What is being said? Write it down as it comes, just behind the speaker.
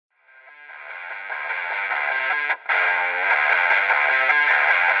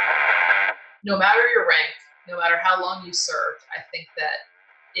no matter your rank, no matter how long you served, I think that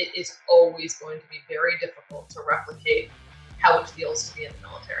it is always going to be very difficult to replicate how it feels to be in the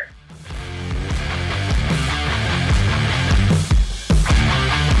military.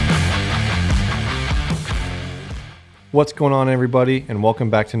 What's going on, everybody, and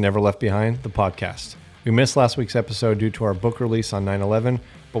welcome back to Never Left Behind, the podcast. We missed last week's episode due to our book release on 9/11,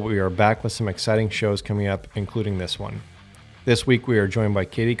 but we are back with some exciting shows coming up, including this one. This week, we are joined by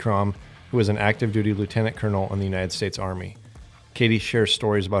Katie Crom, who is an active duty lieutenant colonel in the United States Army. Katie shares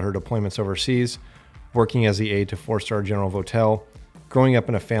stories about her deployments overseas, working as the aide to 4-star General Votel, growing up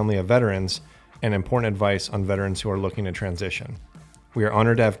in a family of veterans, and important advice on veterans who are looking to transition. We are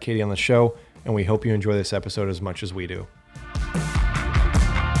honored to have Katie on the show, and we hope you enjoy this episode as much as we do.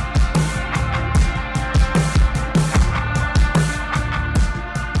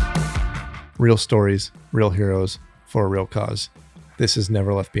 Real stories, real heroes, for a real cause. This is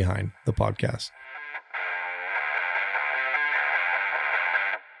Never Left Behind, the podcast.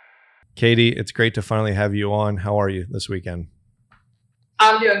 Katie, it's great to finally have you on. How are you this weekend?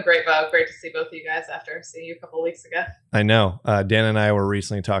 I'm doing great, Bo. Great to see both of you guys after seeing you a couple of weeks ago. I know. Dan and I were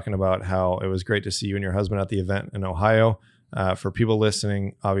recently talking about how it was great to see you and your husband at the event in Ohio. For people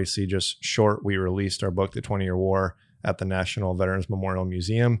listening, obviously just short, we released our book, The 20-Year War, at the National Veterans Memorial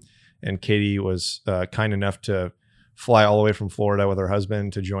Museum. And Katie was kind enough to fly all the way from Florida with her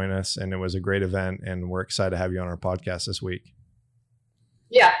husband to join us. And it was a great event. And we're excited to have you on our podcast this week.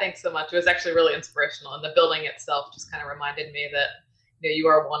 Yeah, thanks so much. It was actually really inspirational. And the building itself just kind of reminded me that you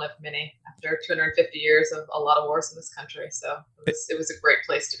are one of many after 250 years of a lot of wars in this country. So it was a great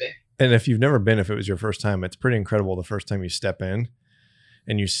place to be. And if you've never been, if it was your first time, it's pretty incredible the first time you step in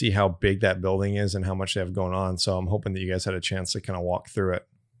and you see how big that building is and how much they have going on. So I'm hoping that you guys had a chance to kind of walk through it.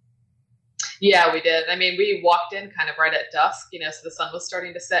 Yeah, we did. I mean, we walked in kind of right at dusk, so the sun was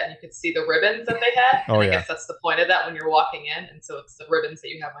starting to set and you could see the ribbons that they had. And I guess that's the point of that when you're walking in. And so it's the ribbons that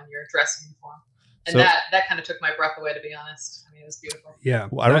you have on your dress uniform. And that kind of took my breath away, to be honest. I mean, it was beautiful. Yeah.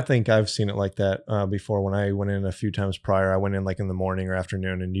 Well, I don't think I've seen it like that before. When I went in a few times prior, I went in like in the morning or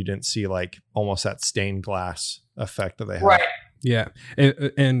afternoon and you didn't see like almost that stained glass effect that they have. Right. Yeah.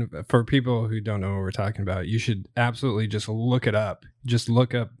 And for people who don't know what we're talking about, you should absolutely just look it up. Just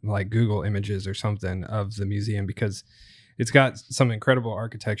look up like Google images or something of the museum, because it's got some incredible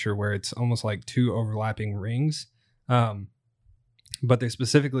architecture where it's almost like two overlapping rings. But they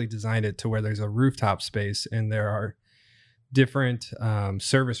specifically designed it to where there's a rooftop space and there are different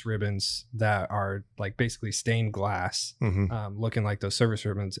service ribbons that are like basically stained glass, looking like those service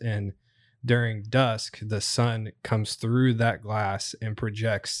ribbons. And during dusk, the sun comes through that glass and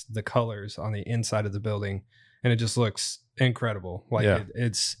projects the colors on the inside of the building. And it just looks incredible. Like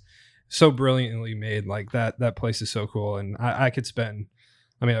it's so brilliantly made. Like that place is so cool. And I could spend,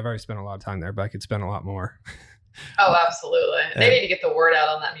 I've already spent a lot of time there, but I could spend a lot more. Oh, absolutely. They need to get the word out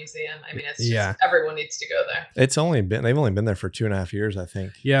on that museum. I mean, it's just everyone needs to go there. They've only been there for 2.5 years, I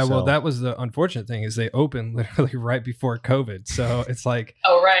think. Yeah. So. Well, that was the unfortunate thing is they opened literally right before COVID. So it's like,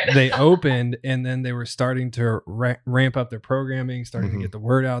 oh, right. They opened and then they were starting to ramp up their programming, starting to get the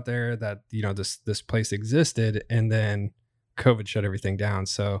word out there that, this place existed, and then COVID shut everything down.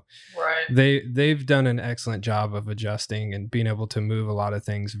 So they've done an excellent job of adjusting and being able to move a lot of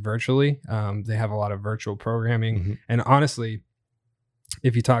things virtually. They have a lot of virtual programming. And honestly,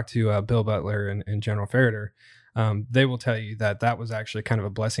 if you talk to Bill Butler and General Ferreter, they will tell you that was actually kind of a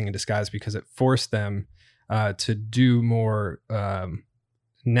blessing in disguise, because it forced them to do more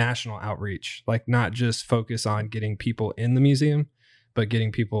national outreach, like not just focus on getting people in the museum, but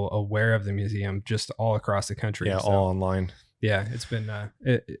getting people aware of the museum just all across the country. Yeah, all online. Yeah, it's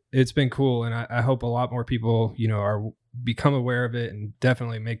been cool, and I hope a lot more people, are become aware of it and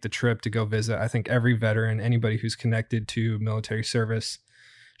definitely make the trip to go visit. I think every veteran, anybody who's connected to military service,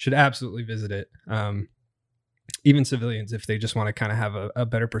 should absolutely visit it. Even civilians, if they just want to kind of have a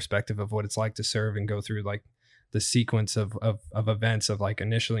better perspective of what it's like to serve and go through like the sequence of events of like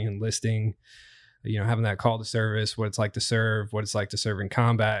initially enlisting, having that call to service, what it's like to serve, what it's like to serve in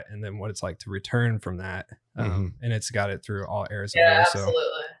combat, and then what it's like to return from that. And it's got it through all eras. Yeah, of absolutely.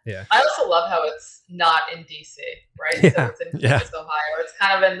 So, yeah. I also love how it's not in DC, right? Yeah. So it's in Columbus, Ohio. It's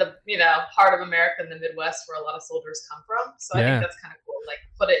kind of in the, part of America in the Midwest where a lot of soldiers come from. So I think that's kind of cool. Like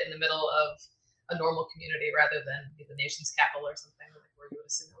put it in the middle of a normal community rather than the nation's capital or something where you would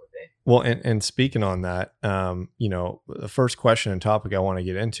assume it would be. Well, and speaking on that, the first question and topic I want to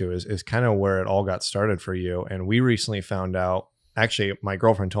get into is kind of where it all got started for you. And we recently found out, actually, my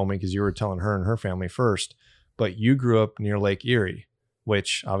girlfriend told me, because you were telling her and her family first, but you grew up near Lake Erie,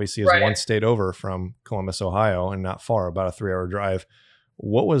 which obviously is one state over from Columbus, Ohio, and not far, about a 3-hour drive.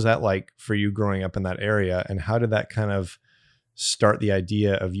 What was that like for you growing up in that area? And how did that kind of start the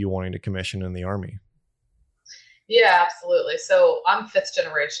idea of you wanting to commission in the Army? Yeah, absolutely. So I'm 5th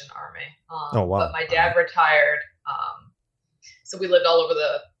generation Army. Oh, wow. But my dad retired. So we lived all over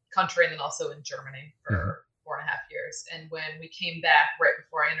the country and then also in Germany for 4.5 years. And when we came back right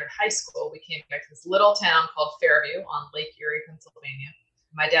before I entered high school, we came back to this little town called Fairview on Lake Erie, Pennsylvania.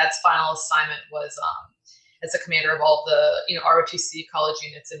 My dad's final assignment was as a commander of all the ROTC college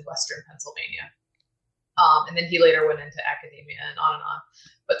units in Western Pennsylvania. And then he later went into academia and on and on.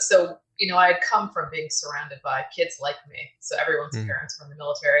 But so, I had come from being surrounded by kids like me. So everyone's parents were in the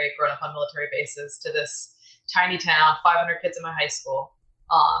military, grown up on military bases, to this tiny town, 500 kids in my high school,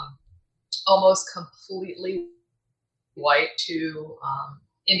 almost completely white, to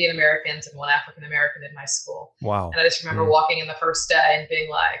Indian Americans and one African American in my school. Wow. And I just remember walking in the first day and being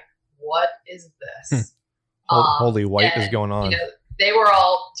like, what is this? Holy white is going on. They were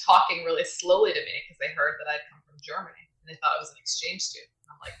all talking really slowly to me because they heard that I'd come from Germany and they thought I was an exchange student.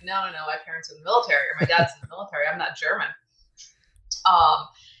 I'm like, no, my parents are in the military, or my dad's in the military. I'm not German.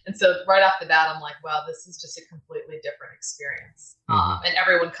 And so right off the bat, I'm like, wow, this is just a completely different experience. And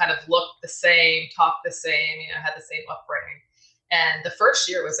everyone kind of looked the same, talked the same, had the same upbringing. And the first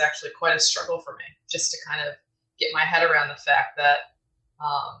year was actually quite a struggle for me, just to kind of get my head around the fact that,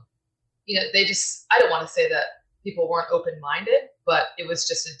 I don't want to say that people weren't open-minded, but it was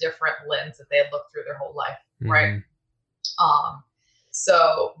just a different lens that they had looked through their whole life. Right.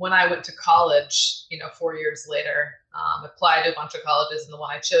 So when I went to college, 4 years later, applied to a bunch of colleges, and the one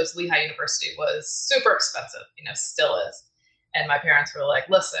I chose, Lehigh University, was super expensive, still is. And my parents were like,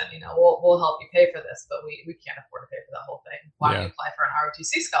 listen, we'll help you pay for this, but we can't afford to pay for that whole thing. Why don't you apply for an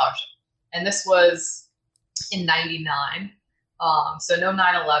ROTC scholarship? And this was in 99. So no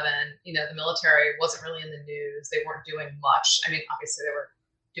 9/11, the military wasn't really in the news. They weren't doing much. I mean, obviously they were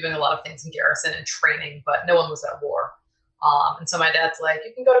doing a lot of things in garrison and training, but no one was at war. And so my dad's like,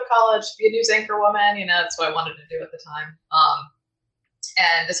 you can go to college, be a news anchor woman. That's what I wanted to do at the time.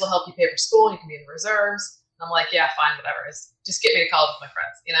 And this will help you pay for school. You can be in the reserves. And I'm like, yeah, fine, whatever. Just get me to college with my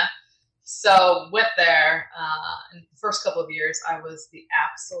friends, So went there. In the first couple of years, I was the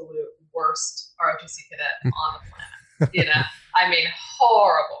absolute worst ROTC cadet on the planet. I mean,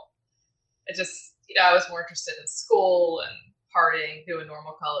 horrible. It just, I was more interested in school and partying, doing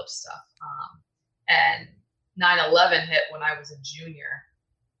normal college stuff. And 9/11 hit when I was a junior.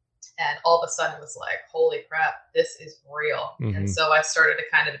 And all of a sudden it was like, holy crap, this is real. And so I started to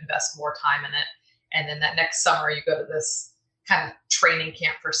kind of invest more time in it. And then that next summer you go to this kind of training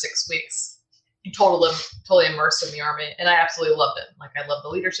camp for 6 weeks. I'm totally immersed in the Army. And I absolutely loved it. Like, I love the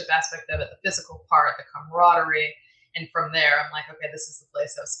leadership aspect of it, the physical part, the camaraderie. And from there, I'm like, okay, this is the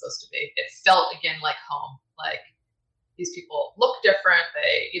place I was supposed to be. It felt again like home. Like, these people look different.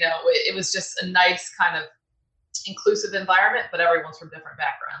 They, it was just a nice kind of inclusive environment, but everyone's from different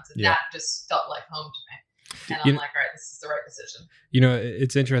backgrounds. And that just felt like home to me. And I'm like, all right, this is the right decision.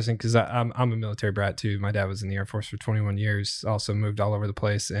 It's interesting because I'm a military brat too. My dad was in the Air Force for 21 years, also moved all over the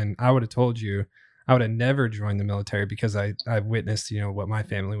place. And I would have told you, I would have never joined the military because I witnessed, what my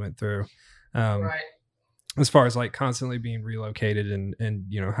family went through. Right. As far as like constantly being relocated and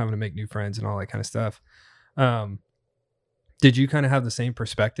having to make new friends and all that kind of stuff. Did you kind of have the same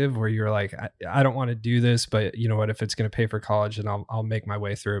perspective where you're like, I don't want to do this, but you know what, if it's going to pay for college, then I'll make my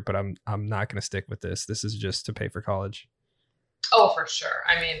way through it, but I'm not going to stick with this. This is just to pay for college. Oh, for sure.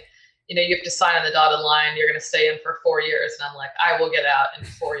 I mean, you have to sign on the dotted line. You're going to stay in for 4 years. And I'm like, I will get out in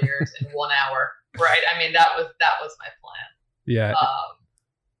 4 years in 1 hour. Right. I mean, that was my plan. Yeah.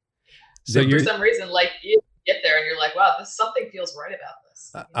 So for some reason, like, you get there and you're like, wow, something feels right about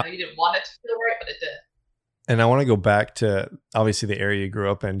this. You didn't want it to feel right, but it did. And I want to go back to obviously the area you grew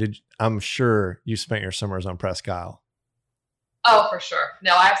up in. I'm sure you spent your summers on Presque Isle. Oh, for sure.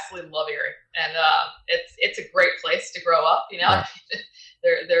 No, I absolutely love Erie, and it's a great place to grow up. Yeah.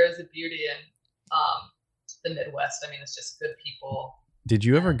 There is a beauty in the Midwest. I mean, it's just good people. Did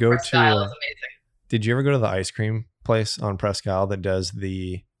you ever go Presque Isle is amazing. Did you ever go to the ice cream place on Presque Isle that does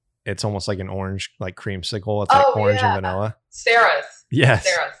it's almost like an orange, like creamsicle. It's like orange and vanilla. Sarah's. Yes.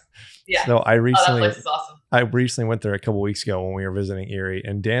 Sarah's. Yeah. So that place is awesome. I recently went there a couple of weeks ago when we were visiting Erie,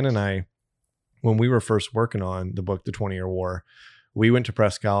 and Dan and I, when we were first working on the book, The 20-Year War, we went to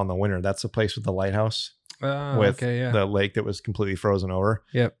Presque Isle in the winter. That's the place with the lighthouse the lake that was completely frozen over.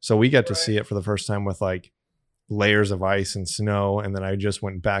 Yep. So we got to see it for the first time with like layers of ice and snow. And then I just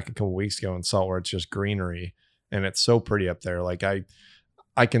went back a couple of weeks ago and saw where it's just greenery, and it's so pretty up there. Like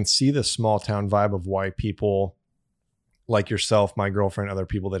I can see the small town vibe of why people like yourself, my girlfriend, other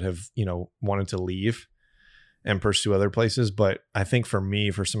people that have, wanted to leave. and pursue other places. But I think for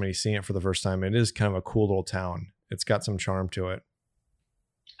me, for somebody seeing it for the first time, it is kind of a cool little town. It's got some charm to it.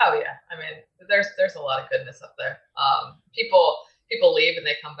 Oh yeah. I mean, there's a lot of goodness up there. People leave and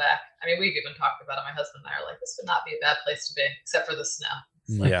they come back. I mean, we've even talked about it. My husband and I are like, this would not be a bad place to be, except for the snow.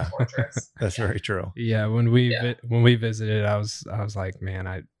 It's like yeah, that's very true. Yeah, when we visited, I was like, man,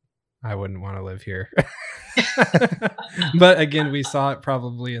 I wouldn't want to live here. But again, we saw it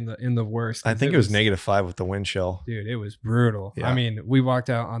probably in the worst. I think it was -5 with the wind chill. Dude, it was brutal. Yeah. I mean, we walked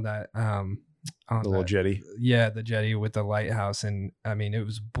out on that on the little jetty. Yeah, the jetty with the lighthouse, and I mean, it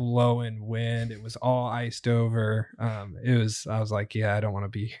was blowing wind. It was all iced over. I was like, yeah, I don't want to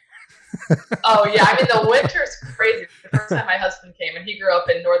be. Oh yeah, I mean, the winter's crazy. The first time my husband came, and he grew up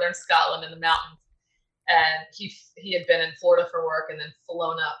in northern Scotland in the mountains, and he had been in Florida for work and then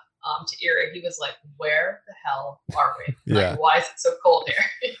flown up to Erie. He was like, where the hell are we? Yeah. Like, why is it so cold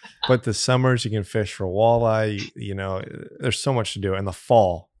here? But the summers you can fish for walleye, you know, there's so much to do. In the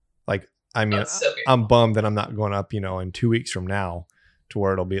fall, like, I mean, so I'm bummed that I'm not going up, you know, in 2 weeks from now to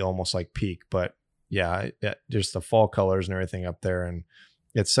where it'll be almost like peak. But yeah, just the fall colors and everything up there. And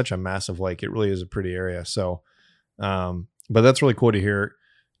it's such a massive lake. It really is a pretty area. So, but that's really cool to hear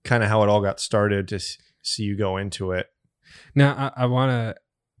kind of how it all got started, to see you go into it. Now, I want to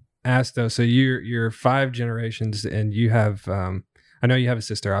ask though, so you're 5 generations, and you have, I know you have a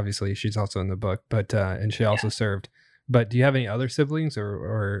sister, obviously she's also in the book, but, and she also served, but do you have any other siblings,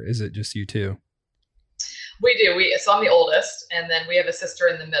 or is it just you two? We do. So I'm the oldest, and then we have a sister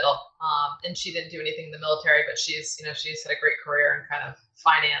in the middle. And she didn't do anything in the military, but she's had a great career in kind of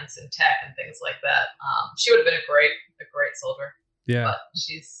finance and tech and things like that. She would have been a great soldier. Yeah. But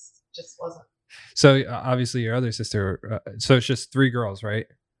she's just wasn't. So obviously your other sister, so it's just 3 girls, right?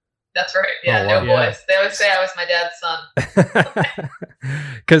 That's right. Yeah. Oh, wow. No boys. They always say I was my dad's son.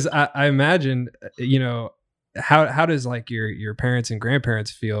 Cause I imagine, you know, how does like your parents and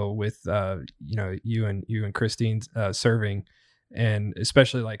grandparents feel with you know, you and Christine serving, and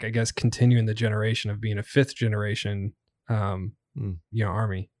especially like, I guess, continuing the generation of being a 5th generation you know,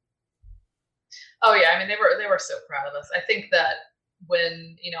 Army? Oh yeah, I mean, they were so proud of us. I think that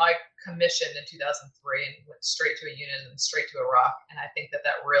when, you know, I commissioned in 2003 and went straight to a unit and straight to Iraq, and I think that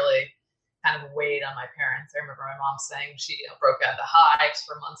really kind of weighed on my parents. I remember my mom saying she, you know, broke out into hives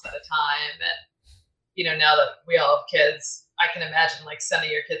for months at a time. And you know, now that we all have kids, I can imagine like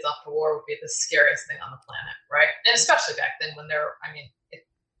sending your kids off to war would be the scariest thing on the planet, right? And especially back then when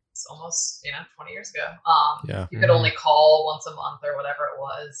it's almost, you know, 20 years ago. You could only call once a month or whatever it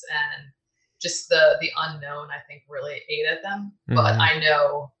was, and just the unknown, I think, really ate at them. But I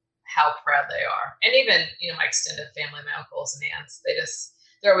know how proud they are, and even, you know, my extended family, my uncles and aunts,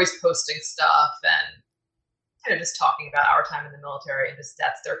 they're always posting stuff and, you know, just talking about our time in the military, and just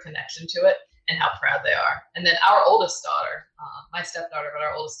that's their connection to it and how proud they are. And then our oldest daughter, my stepdaughter, but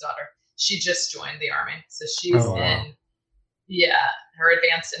our oldest daughter, she just joined the Army. So she's in her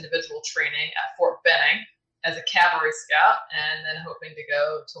advanced individual training at Fort Benning as a cavalry scout, and then hoping to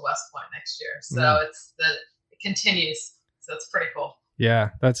go to West Point next year. So it continues. So it's pretty cool.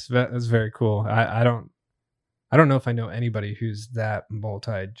 Yeah, that's very cool. I don't know if I know anybody who's that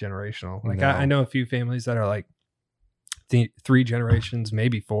multi-generational. Like, no. I know a few families that are like 3 generations,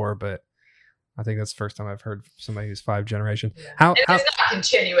 maybe 4, but I think that's the first time I've heard somebody who's 5 generations. Yeah. It's not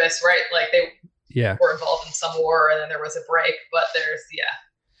continuous, right? Like they were involved in some war and then there was a break, but there's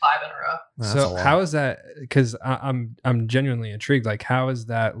 5 in a row. So how is that? Because I'm genuinely intrigued. Like, how is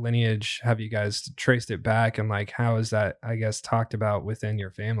that lineage? Have you guys traced it back, and like, how is that, I guess, talked about within your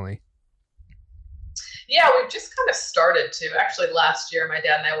family? Yeah, we've just kind of started to. Actually, last year, my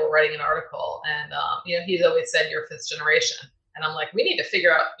dad and I were writing an article, and you know, he's always said you're 5th generation, and I'm like, we need to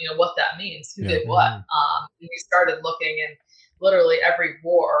figure out, you know, what that means, who did what. And we started looking, and literally every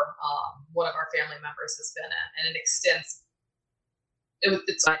war one of our family members has been in, and it extends.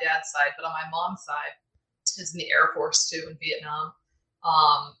 It's my dad's side, but on my mom's side, is in the Air Force too, in Vietnam.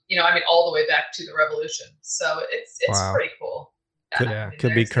 You know, I mean, all the way back to the Revolution. So it's pretty cool.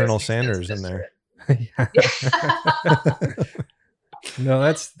 Could be Colonel Sanders in there. No,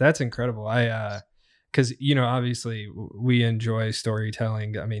 that's incredible. Because, you know, obviously we enjoy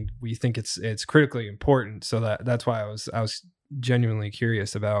storytelling. I mean, we think it's critically important. So that's why I was genuinely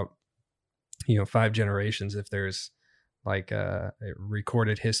curious about, you know, 5 generations, if there's like a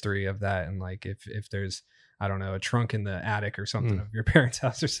recorded history of that, and like if there's, I don't know, a trunk in the attic or something of your parents'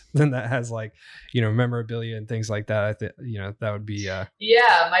 house or something that has like, you know, memorabilia and things like that. I think, you know, that would be.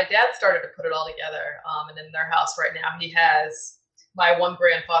 Yeah, my dad started to put it all together. And in their house right now, he has my one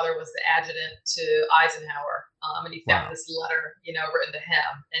grandfather was the adjutant to Eisenhower. And he found this letter, written to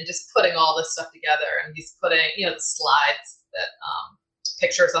him, and just putting all this stuff together. And he's putting, the slides that,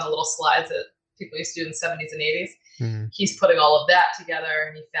 pictures on the little slides that people used to do in the 70s and 80s. Mm-hmm. He's putting all of that together,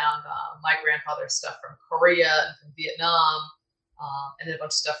 and he found my grandfather's stuff from Korea and from Vietnam, and then a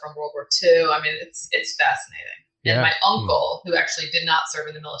bunch of stuff from World War II. I mean, it's fascinating. Yeah. And my uncle, who actually did not serve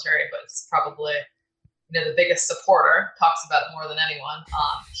in the military, but is probably the biggest supporter, talks about it more than anyone.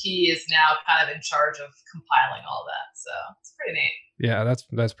 He is now kind of in charge of compiling all that, so it's pretty neat. Yeah,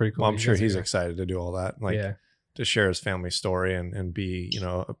 that's pretty cool. Well, I'm sure he's excited to do all that, to share his family story and be,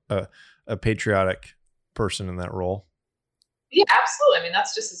 a patriotic person in that role. Yeah, absolutely. I mean,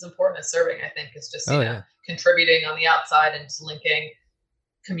 that's just as important as serving, I think, is just contributing on the outside and just linking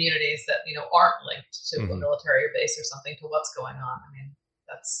communities that aren't linked to a military base or something to what's going on. I mean,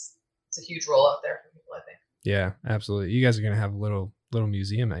 it's a huge role out there for people, I think. Yeah, absolutely. You guys are gonna have a little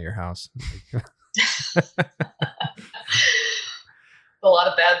museum at your house. A lot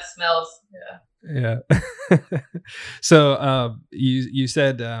of bad smells. Yeah. So you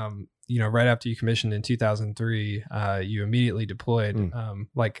said right after you commissioned in 2003, you immediately deployed.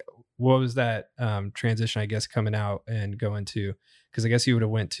 What was that transition, I guess, coming out and going to? Because I guess you would have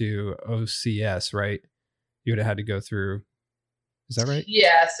went to OCS, right? You would have had to go through. Is that right?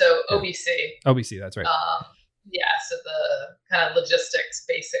 Yeah. So OBC. OBC, that's right. So the kind of logistics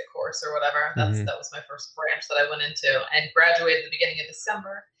basic course or whatever. That was my first branch that I went into, and graduated at the beginning of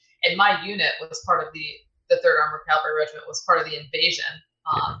December. And my unit was part of the 3rd Armored Cavalry Regiment was part of the invasion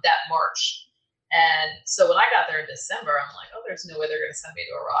that March. And so when I got there in December, I'm like, oh, there's no way they're going to send me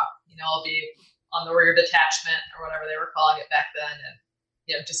to Iraq. I'll be on the rear detachment or whatever they were calling it back then,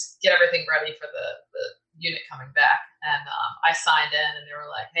 and just get everything ready for the unit coming back. And I signed in, and they were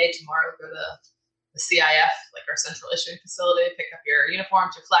like, hey, tomorrow go to the CIF, like our central issuing facility, pick up your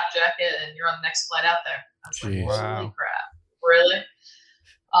uniforms, your flak jacket, and you're on the next flight out there. I was like, holy crap, really?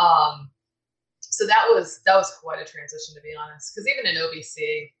 So that was quite a transition, to be honest, because even in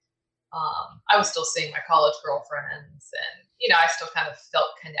OBC, I was still seeing my college girlfriends, and I still kind of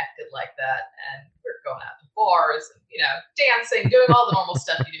felt connected like that, and we were going out to bars and dancing, doing all the normal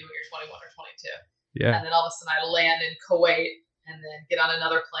stuff you do when you're 21 or 22. Yeah. And then all of a sudden I land in Kuwait, and then get on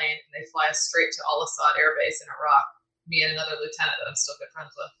another plane, and they fly us straight to Al Asad Air Base in Iraq, me and another lieutenant that I'm still good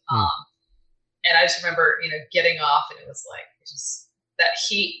friends with. And I just remember getting off, and it was like just that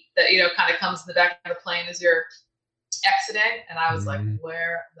heat that kind of comes in the back of the plane as you're exiting, and I was like,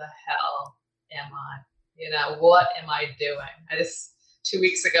 where the hell am I? What am I doing? 2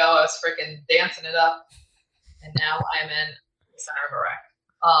 weeks ago I was freaking dancing it up, and now I'm in the center of Iraq.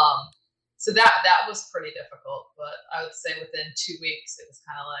 So that was pretty difficult, but I would say within 2 weeks it was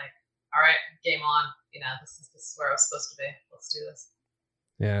kind of like, all right, game on. This is where I was supposed to be. Let's do this.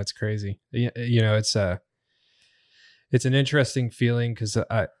 Yeah, it's crazy. It's an interesting feeling because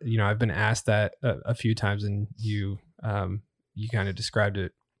I've been asked that a few times, and you kind of described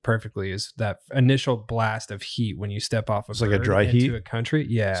it perfectly. Is that initial blast of heat when you step off it's like a dry heat into a country?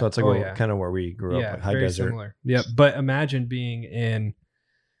 Yeah. So it's like kind of where we grew up, like high very desert. Similar. Yeah, but imagine being in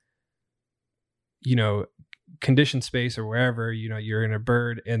conditioned space or wherever you're in a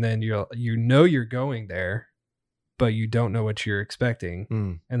bird, and then you're going there, but you don't know what you're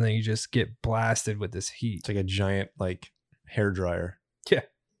expecting, and then you just get blasted with this heat. It's like a giant hair dryer.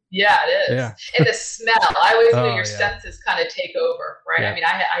 Yeah, it is. Yeah. And the smell, I always knew your senses kind of take over, right? Yeah. I mean,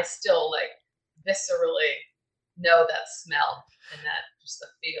 I still viscerally know that smell, and that just the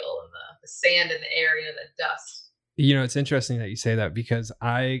feel and the sand in the air, the dust. It's interesting that you say that, because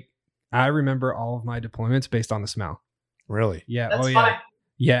I remember all of my deployments based on the smell. Really? Yeah. That's yeah. Fine.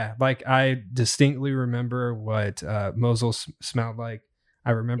 Yeah. Like I distinctly remember what Mosul smelled like.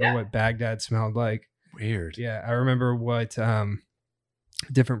 I remember what Baghdad smelled like. Weird. Yeah. I remember what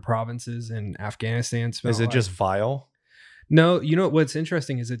different provinces in Afghanistan smell like. Is it just vile? No, what's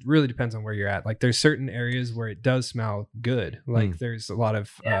interesting is it really depends on where you're at. Like there's certain areas where it does smell good. Like there's a lot of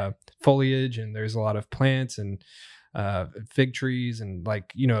foliage, and there's a lot of plants and fig trees, and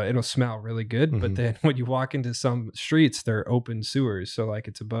it'll smell really good. But then when you walk into some streets, they're open sewers, so like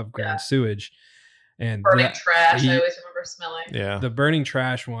it's above ground sewage, and burning trash. I always remember smelling. Yeah, the burning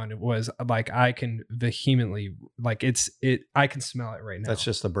trash one was like, I can vehemently I can smell it right now. That's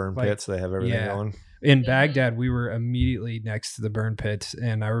just the burn pits. They have everything going. In Baghdad, we were immediately next to the burn pits,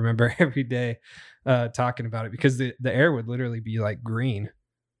 and I remember every day talking about it, because the air would literally be like green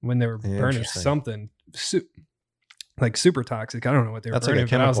when they were burning something like super toxic. I don't know what they were That's burning.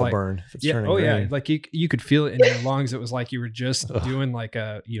 like a chemical burn. If it's yeah. Like you could feel it in your lungs. It was like you were just doing like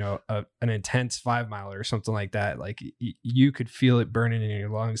an intense 5 mile or something like that. Like you could feel it burning in your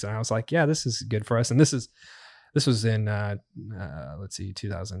lungs. And I was like, yeah, this is good for us. And this was in, let's see,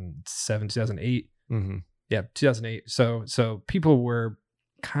 2007, 2008. Mm-hmm. Yeah. 2008. So people were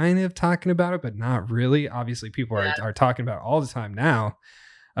kind of talking about it, but not really. Obviously people are talking about it all the time now.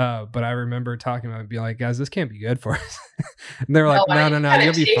 But I remember talking about it and being like, guys, this can't be good for us. And they're like, no,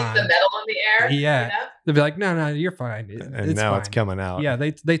 you'll be fine. The metal in the air. Yeah. You know? They'll be like, no, you're fine. And now it's coming out. Yeah.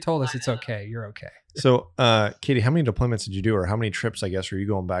 They told us it's okay. You're okay. So, Katie, how many deployments did you do, or how many trips, I guess, were you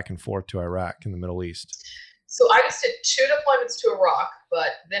going back and forth to Iraq in the Middle East? So I just did 2 deployments to Iraq, but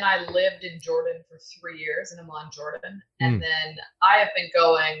then I lived in Jordan for 3 years in Amman, Jordan. And then I have been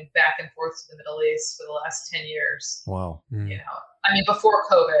going back and forth to the Middle East for the last 10 years. Wow. You know, I mean, before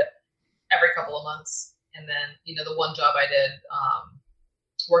COVID, every couple of months. And then, you know, the one job I did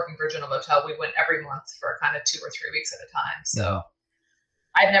working for General Hotel, we went every month for kind of 2 or 3 weeks at a time. So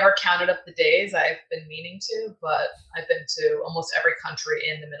I've never counted up the days. I've been meaning to, but I've been to almost every country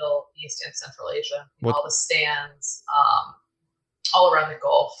in the Middle East and Central Asia, all the stands, all around the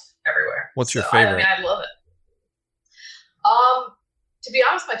Gulf, everywhere. What's your favorite? I love it. To be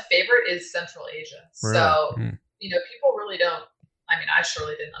honest, my favorite is Central Asia. Really? So, you know, people really don't, I mean, I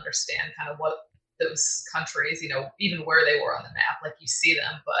surely didn't understand kind of what those countries, you know, even where they were on the map, like you see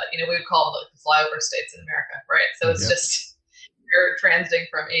them, but, you know, we would call them like the flyover states in America, right? So it's just, you're transiting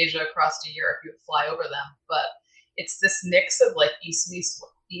from Asia across to Europe, you would fly over them, but it's this mix of like East meets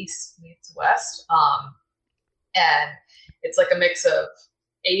West. And it's like a mix of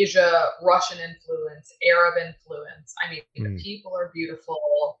Asia, Russian influence, Arab influence. I mean, the people are beautiful.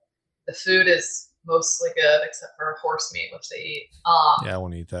 The food is mostly good, except for horse meat, which they eat. Yeah, I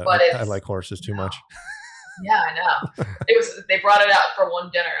won't eat that. But I like horses too much. Yeah, I know. They brought it out for one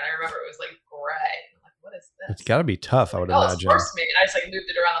dinner, and I remember it was like gray. I'm like, what is this? It's got to be tough, I would imagine. It's horse meat. I just like moved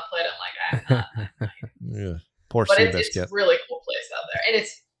it around the plate. I'm like, I'm not. Yeah, poor sea biscuit. It's a really cool place out there, and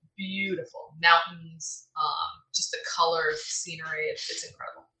it's beautiful mountains, just the colors, the scenery. It's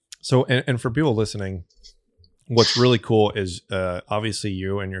incredible. So, and for people listening, what's really cool is obviously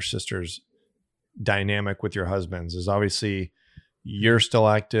you and your sister's dynamic with your husbands is obviously you're still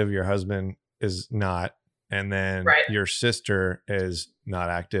active, your husband is not, and then your sister is not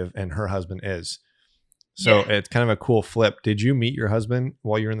active and her husband is. So it's kind of a cool flip. Did you meet your husband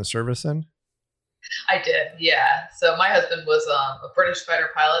while you're in the service then? I did, yeah. So my husband was a British fighter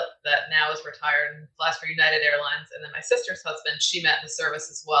pilot that now is retired and flies for United Airlines. And then my sister's husband, she met in the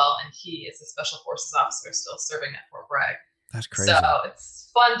service as well. And he is a special forces officer still serving at Fort Bragg. That's crazy. So it's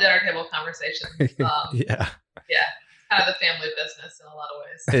fun dinner table conversation. Yeah. Kind of the family business in a lot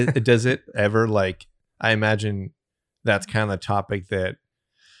of ways. Does it ever, like, I imagine that's kind of the topic that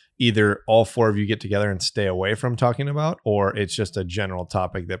either all 4 of you get together and stay away from talking about, or it's just a general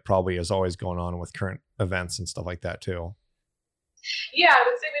topic that probably is always going on with current events and stuff like that too? Yeah, I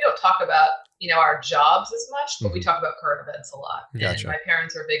would say we don't talk about, you know, our jobs as much, but we talk about current events a lot. Gotcha. And my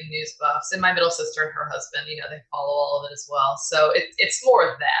parents are big news buffs, and my middle sister and her husband, you know, they follow all of it as well. So it's more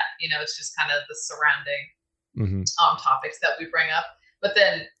of that, you know, it's just kind of the surrounding topics that we bring up. But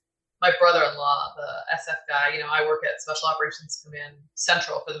then my brother-in-law, the SF guy, you know, I work at Special Operations Command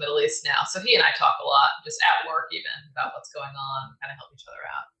Central for the Middle East now. So he and I talk a lot, just at work even, about what's going on, kind of help each other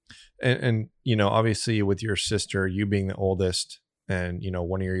out. And you know, obviously with your sister, you being the oldest and, you know,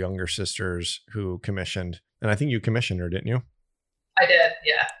 one of your younger sisters who commissioned, and I think you commissioned her, didn't you? I did,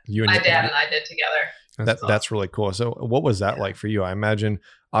 yeah. My dad and I did together. That's really cool. So what was that like for you? I imagine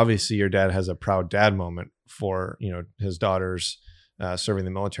obviously your dad has a proud dad moment for, you know, his daughters serving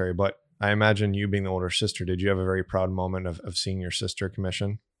the military, but I imagine you being the older sister, did you have a very proud moment of seeing your sister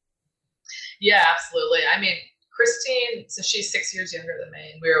commission? Yeah, absolutely. I mean, Christine, so she's 6 years younger than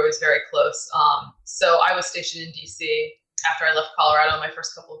me, and we were always very close. So I was stationed in DC after I left Colorado my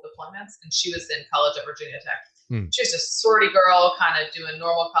first couple of deployments, and she was in college at Virginia Tech. She was a sorority girl, kind of doing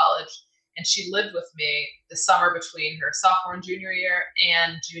normal college, and she lived with me the summer between her sophomore and junior year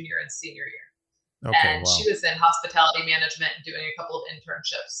and junior and senior year. Okay, and she was in hospitality management and doing a couple of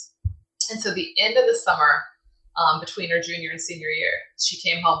internships. And so the end of the summer, between her junior and senior year, she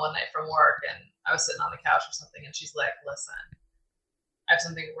came home one night from work, and I was sitting on the couch or something, and she's like, listen, I have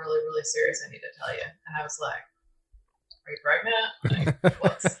something really, really serious I need to tell you. And I was like, are you pregnant? Like,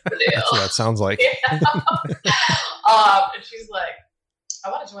 what's the deal? That's what that sounds like. And she's like, I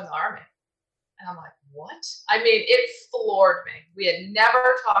want to join the Army. And I'm like, what? I mean, it floored me. We had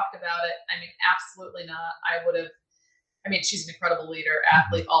never talked about it. I mean, absolutely not. I mean, she's an incredible leader,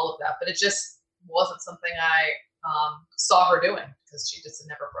 athlete, all of that, but it just wasn't something I saw her doing, because she just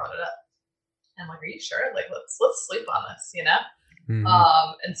never brought it up. And I'm like, are you sure? Like, let's sleep on this, you know?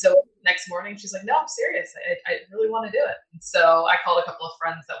 And so next morning she's like, no, I'm serious. I really want to do it. And so I called a couple of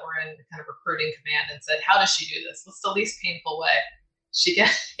friends that were in kind of recruiting command and said, how does she do this? What's the least painful way she can,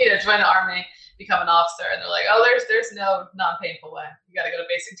 join the Army, become an officer? And they're like, oh, there's no non-painful way. You got to go to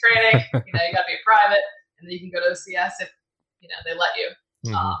basic training, you got to be a private, and then you can go to OCS if, they let you.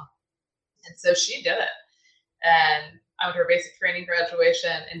 And so she did it. And I went to her basic training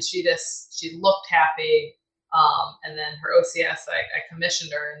graduation, and she looked happy. And then her OCS, I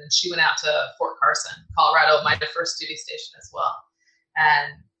commissioned her, and then she went out to Fort Carson, Colorado, my first duty station as well.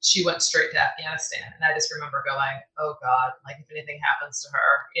 And she went straight to Afghanistan. And I just remember going, oh God, like if anything happens to her,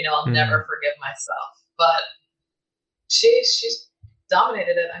 I'll never forgive myself. But she's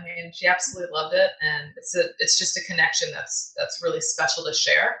dominated it. I mean, she absolutely loved it. And it's just a connection that's really special to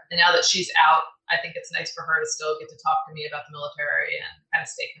share. And now that she's out, I think it's nice for her to still get to talk to me about the military and kind of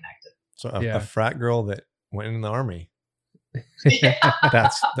stay connected. So a frat girl that went in the Army. Yeah.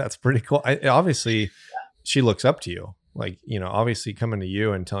 That's pretty cool. Obviously, she looks up to you. Like, obviously coming to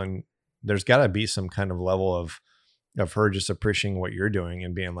you and telling, there's got to be some kind of level of her just appreciating what you're doing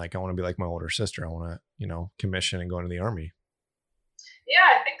and being like, I want to be like my older sister. I want to, commission and go into the Army.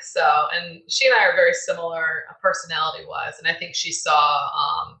 Yeah, I think so. And she and I are very similar personality wise. And I think she saw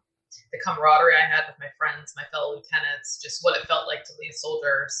the camaraderie I had with my friends, my fellow lieutenants, just what it felt like to lead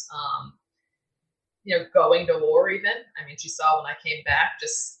soldiers, going to war even. I mean, she saw when I came back,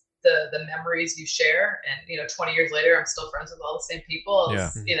 just the memories you share. And, 20 years later, I'm still friends with all the same people.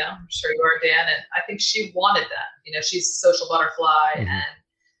 I'm sure you are, Dan. And I think she wanted that. She's a social butterfly and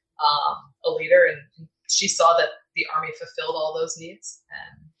a leader. And she saw that the Army fulfilled all those needs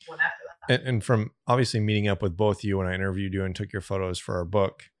and went after that. And from obviously meeting up with both you when I interviewed you and took your photos for our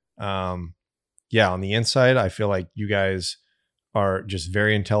book, on the inside, I feel like you guys are just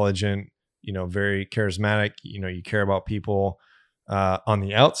very intelligent, very charismatic, you care about people. On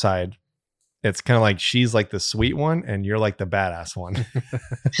the outside, it's kind of like she's like the sweet one and you're like the badass one.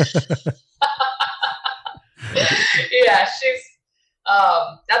 Yeah, she's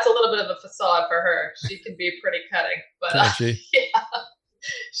that's a little bit of a facade for her. She can be pretty cutting, but she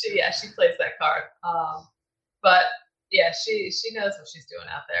plays that card. But yeah, she knows what she's doing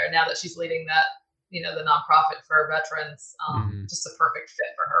out there now that she's leading that, the nonprofit for veterans. Just a perfect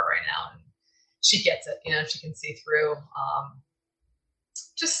fit for her right now, and she gets it. She can see through.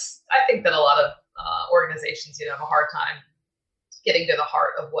 I think that a lot of organizations, have a hard time getting to the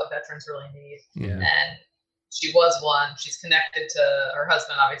heart of what veterans really need. Yeah. And she was one. She's connected to her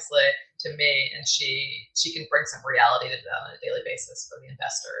husband, obviously, to me, and she can bring some reality to that on a daily basis for the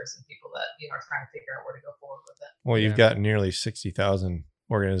investors and people that are trying to figure out where to go forward with it. Well, you've got nearly 60,000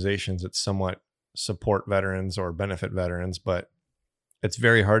 organizations that somewhat support veterans or benefit veterans, but it's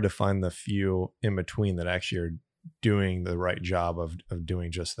very hard to find the few in between that actually are doing the right job of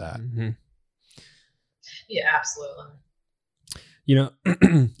doing just that. Yeah, absolutely.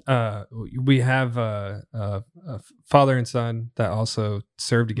 We have a father and son that also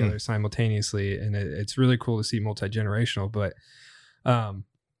serve together simultaneously, and it's really cool to see multi-generational. But, and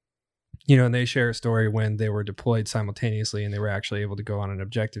they share a story when they were deployed simultaneously and they were actually able to go on an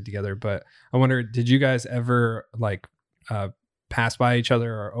objective together. But I wonder, did you guys ever pass by each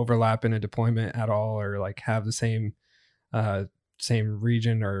other or overlap in a deployment at all, or have the same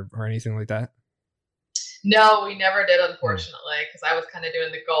region or anything like that? No, we never did, unfortunately, because I was kind of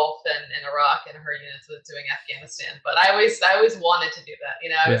doing the Gulf and in Iraq, and her units was doing Afghanistan. But I always wanted to do that.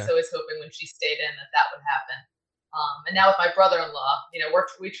 I was always hoping when she stayed in that would happen. And now with my brother-in-law,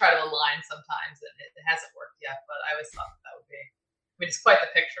 we try to align sometimes, and it hasn't worked yet. But I always thought that would be. It's quite the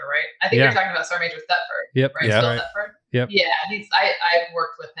picture, right? I think you're talking about Sergeant Major Thetford. Yep. Right? Yeah. Still Right. Thetford. Yep. Yeah. I've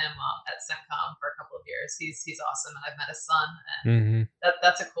worked with him at CENTCOM for a couple of years. He's awesome, and I've met his son, and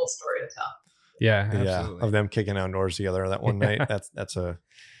that's a cool story to tell. Yeah, absolutely. Of them kicking outdoors together that one night. That's a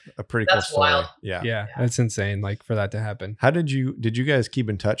pretty cool story. Wild. Yeah, that's insane. For that to happen. How did you guys keep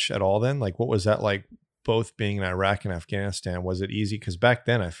in touch at all then? What was that like? Both being in Iraq and Afghanistan, was it easy? Because back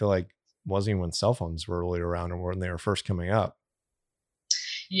then, I feel like it wasn't even when cell phones were really around or when they were first coming up.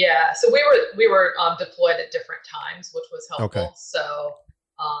 Yeah, so we were deployed at different times, which was helpful. Okay. So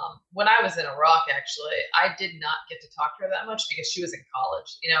when I was in Iraq, actually, I did not get to talk to her that much because she was in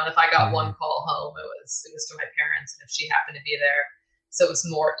college. And if I got one call home, it was to my parents, and if she happened to be there, so it was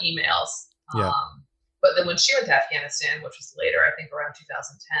more emails. Yeah. But then when she went to Afghanistan, which was later, I think around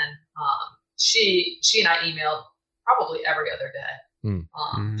 2010, she and I emailed probably every other day.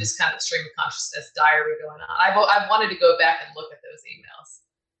 Just kind of stream of consciousness diary going on. I wanted to go back and look at those emails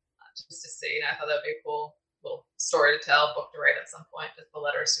just to see. I thought that would be a cool little story to tell, book to write at some point, just the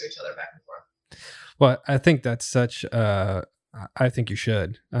letters to each other back and forth. Well, I think that's such, I think you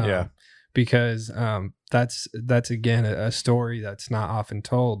should. Yeah. Because that's again, a story that's not often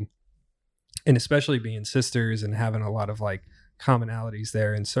told. And especially being sisters and having a lot of like commonalities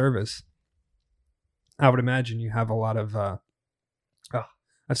there in service. I would imagine you have a lot of, I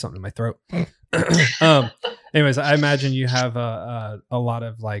have something in my throat. Anyways, I imagine you have a lot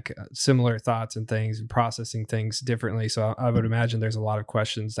of like similar thoughts and things and processing things differently. So I would imagine there's a lot of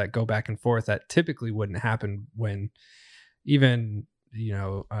questions that go back and forth that typically wouldn't happen when even,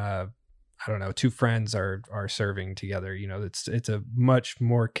 I don't know, two friends are serving together. It's a much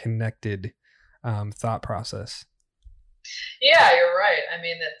more connected thought process. Yeah, you're right. I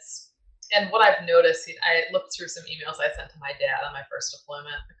mean, and what I've noticed, I looked through some emails I sent to my dad on my first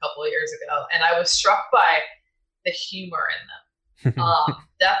deployment a couple of years ago, and I was struck by the humor in them.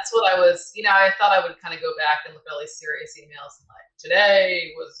 That's what I was, I thought I would kind of go back and look at all these serious emails and like,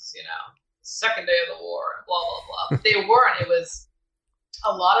 today was, second day of the war and blah, blah, blah. But they weren't. It was,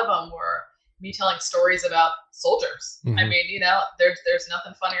 a lot of them were me telling stories about soldiers. Mm-hmm. I mean, there's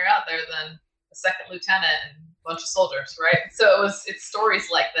nothing funnier out there than a second lieutenant and a bunch of soldiers, right? So it's stories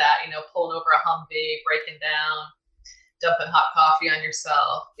like that, pulling over a Humvee, breaking down, dumping hot coffee on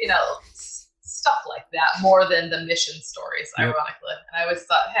yourself, stuff like that, more than the mission stories, ironically. And I always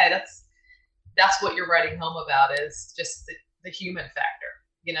thought, hey, that's what you're writing home about, is just the human factor.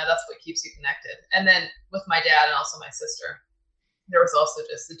 That's what keeps you connected. And then with my dad and also my sister, there was also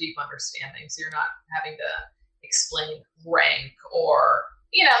just the deep understanding. So you're not having to explain rank or,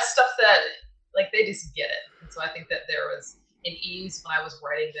 stuff that like they just get it. And so I think that there was an ease when I was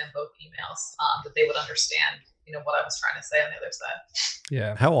writing them both emails, that they would understand, what I was trying to say on the other side.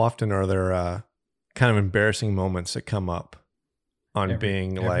 Yeah. How often are there kind of embarrassing moments that come up on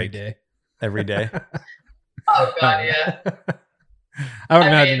being like every day? Oh God, yeah. I would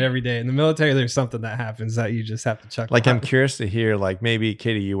imagine every day in the military, there's something that happens that you just have to check. Like, I'm curious to hear, like, maybe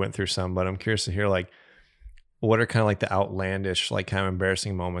Katie, you went through some, but I'm curious to hear, like, what are kind of like the outlandish, like, kind of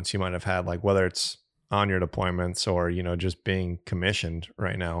embarrassing moments you might have had, like, whether it's on your deployments or, just being commissioned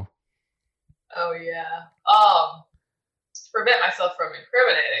right now. Oh yeah. To prevent myself from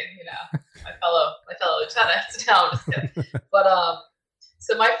incriminating, my fellow lieutenants. No, I'm just kidding. But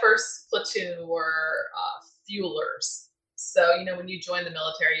so my first platoon were fuelers. So, when you join the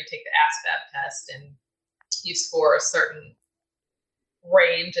military, you take the ASVAB test and you score a certain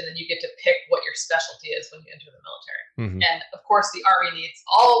range, and then you get to pick what your specialty is when you enter the military. Mm-hmm. And of course, the Army needs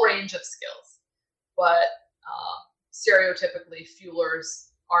all range of skills, but stereotypically,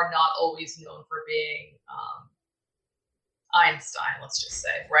 fuelers are not always known for being Einstein, let's just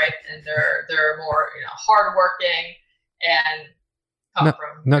say, right? And they're more, hardworking and come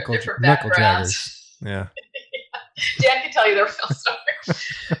from different backgrounds. Yeah. Dan can tell you their real story,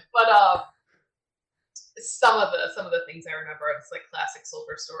 but some of the things I remember, it's like classic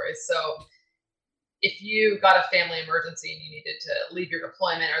soldier stories. So if you got a family emergency and you needed to leave your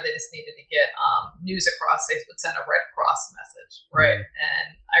deployment, or they just needed to get news across, they would send a Red Cross message, right? Mm-hmm. And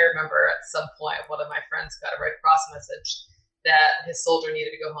I remember at some point, one of my friends got a Red Cross message that his soldier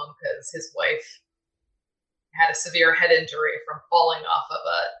needed to go home because his wife had a severe head injury from falling off of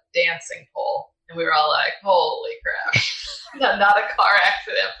a dancing pole. And we were all like, holy crap. Not a car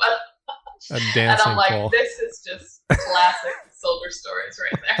accident, but a dancing and I'm like, pole. This is just classic soldier stories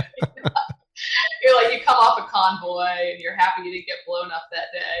right there. You're like, you come off a convoy and you're happy you didn't get blown up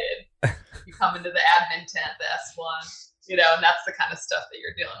that day. And you come into the admin tent, the S1, and that's the kind of stuff that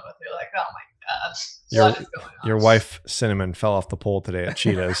you're dealing with. You're like, oh my God, what is going on? Your wife, Cinnamon, fell off the pole today at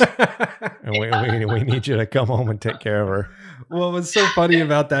Cheetahs. And we need you to come home and take care of her. Well, what's so funny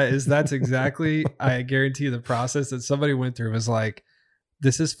about that is that's exactly, I guarantee you, the process that somebody went through was like,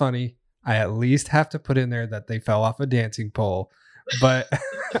 this is funny. I at least have to put in there that they fell off a dancing pole, but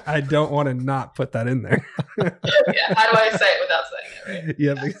I don't want to not put that in there. Yeah, how do I say it without saying it, right?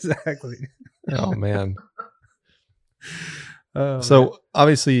 Yep, exactly. Oh, man. So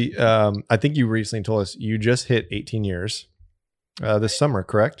obviously, I think you recently told us you just hit 18 years this summer,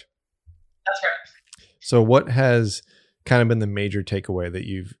 correct? That's right. So what has kind of been the major takeaway that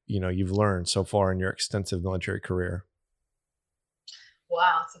you've learned so far in your extensive military career?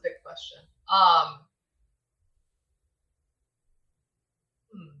 Wow, that's a big question. I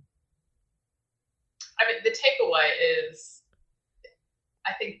mean, the takeaway is,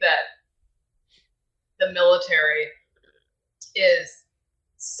 I think that the military is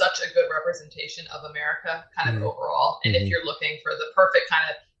such a good representation of America, kind of overall. And if you're looking for the perfect kind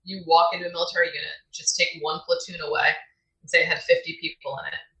of, you walk into a military unit, just take one platoon away and say it had 50 people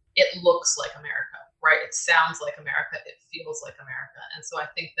in it. It looks like America. right? It sounds like America. It feels like America. And so I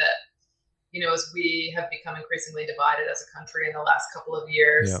think that, as we have become increasingly divided as a country in the last couple of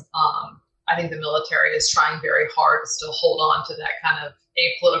years, I think the military is trying very hard to still hold on to that kind of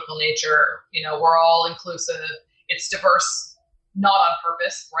apolitical nature. We're all inclusive. It's diverse, not on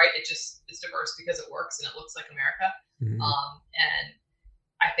purpose, right? It's diverse because it works and it looks like America. Mm-hmm. And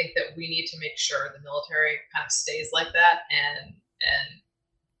I think that we need to make sure the military kind of stays like that and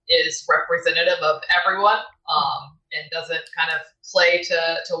is representative of everyone, and doesn't kind of play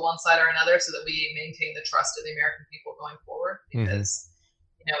to one side or another, so that we maintain the trust of the American people going forward. Because,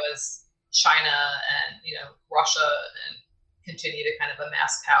 as China and, Russia and continue to kind of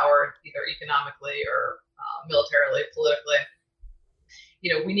amass power, either economically or militarily, politically,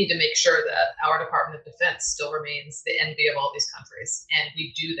 we need to make sure that our Department of Defense still remains the envy of all these countries. And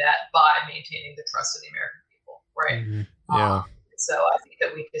we do that by maintaining the trust of the American people, right? Mm-hmm. Yeah. So I think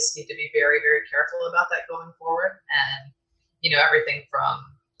that we just need to be very, very careful about that going forward. And, everything from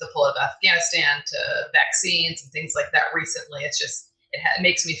the pull of Afghanistan to vaccines and things like that recently, it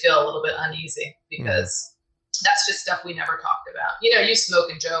makes me feel a little bit uneasy, because that's just stuff we never talked about. You smoke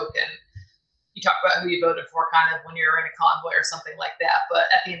and joke and you talk about who you voted for kind of when you're in a convoy or something like that. But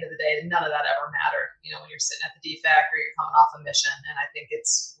at the end of the day, none of that ever mattered, when you're sitting at the DFAC or you're coming off a mission. And I think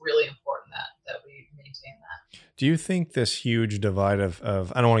it's really important that we maintain that. Do you think this huge divide of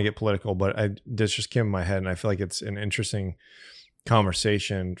I don't want to get political, but this just came in my head, and I feel like it's an interesting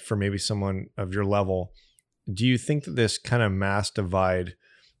conversation for maybe someone of your level. Do you think that this kind of mass divide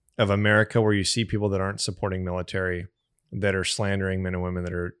of America, where you see people that aren't supporting military, that are slandering men and women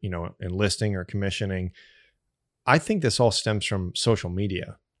that are, enlisting or commissioning, I think this all stems from social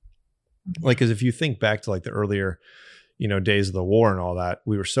media. Like, because if you think back to like the earlier, days of the war and all that,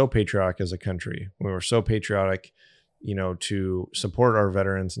 we were so patriotic as a country. We were so patriotic, to support our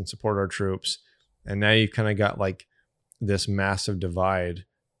veterans and support our troops. And now you've kind of got like this massive divide.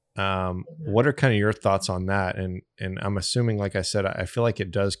 What are kind of your thoughts on that? And I'm assuming, like I said, I feel like it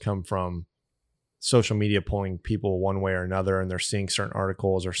does come from social media pulling people one way or another, and they're seeing certain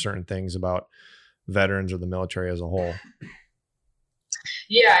articles or certain things about veterans or the military as a whole.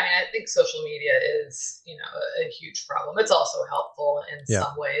 Yeah, I think social media is, a huge problem. It's also helpful in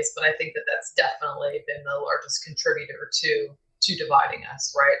some ways, but I think that that's definitely been the largest contributor to dividing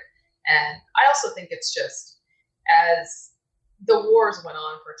us, right? And I also think it's just, as the wars went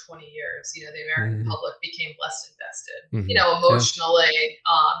on for 20 years, the American public became less invested, emotionally.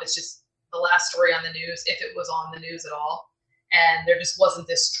 It's just the last story on the news, if it was on the news at all. And there just wasn't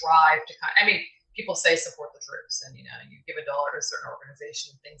this drive to people say support the troops and, you give $1 to a certain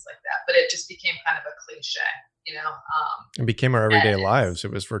organization and things like that. But it just became kind of a cliche, It became our everyday lives.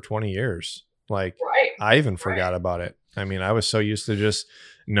 It was for 20 years. Like, I even forgot about it. I was so used to just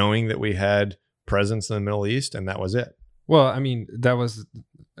knowing that we had presence in the Middle East, and that was it. Well, that was,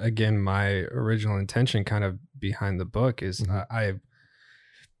 again, my original intention kind of behind the book is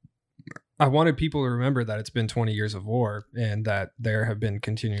I wanted people to remember that it's been 20 years of war, and that there have been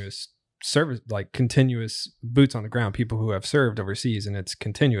continuous service, like continuous boots on the ground, people who have served overseas, and it's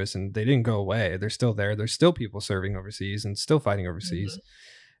continuous, and they didn't go away. They're still there. There's still people serving overseas and still fighting overseas.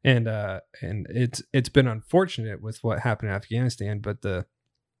 And it's been unfortunate with what happened in Afghanistan. But the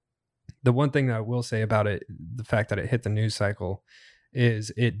one thing that I will say about it, the fact that it hit the news cycle,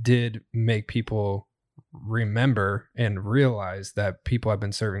 is it did make people remember and realize that people have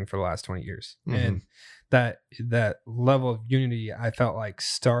been serving for the last 20 years. And that level of unity, I felt like,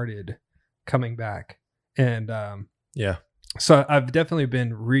 started coming back. And so I've definitely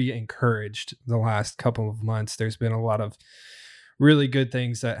been re-encouraged the last couple of months. There's been a lot of really good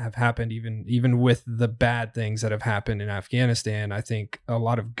things that have happened, even with the bad things that have happened in Afghanistan. I think a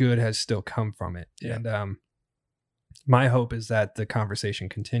lot of good has still come from it. And my hope is that the conversation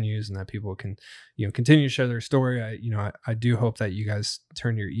continues and that people can, continue to share their story. I do hope that you guys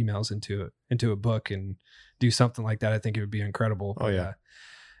turn your emails into a book and do something like that. I think it would be incredible. I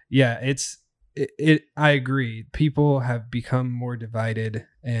agree. People have become more divided,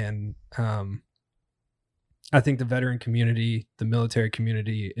 and I think the veteran community, the military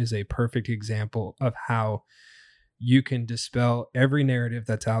community, is a perfect example of how you can dispel every narrative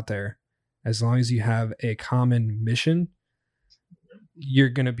that's out there. As long as you have a common mission, you're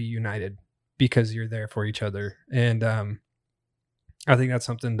going to be united because you're there for each other. And I think that's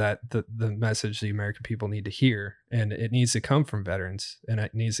something that the message the American people need to hear, and it needs to come from veterans, and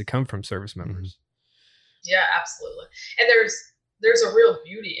it needs to come from service members. Yeah, absolutely. And there's a real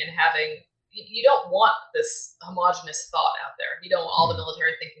beauty in having, you don't want this homogenous thought out there. You don't want all the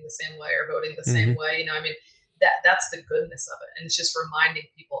military thinking the same way or voting the same way. That's the goodness of it. And it's just reminding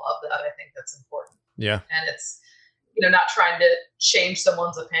people of that. I think that's important. Yeah. And it's, not trying to change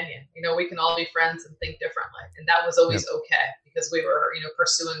someone's opinion. We can all be friends and think differently. And that was always okay because we were,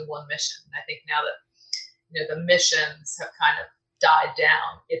 pursuing one mission. And I think now that, the missions have kind of died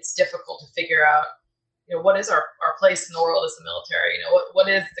down, it's difficult to figure out, what is our place in the world as the military? What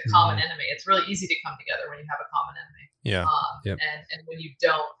is the common enemy? It's really easy to come together when you have a common enemy. Yeah. And when you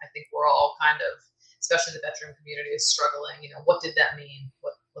don't, I think we're all kind of, especially the veteran community, is struggling. What did that mean?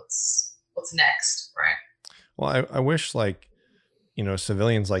 What's next, right? Well, I wish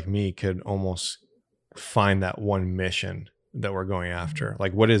civilians like me could almost find that one mission that we're going after.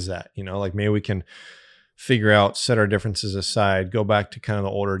 Like, what is that? Maybe we can figure out, set our differences aside, go back to kind of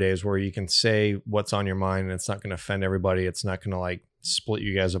the older days where you can say what's on your mind and it's not going to offend everybody. It's not going to split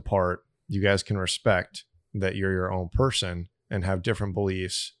you guys apart. You guys can respect that you're your own person and have different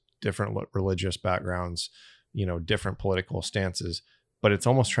beliefs, different religious backgrounds, different political stances. But it's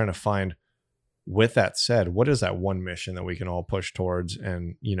almost trying to find, with that said, what is that one mission that we can all push towards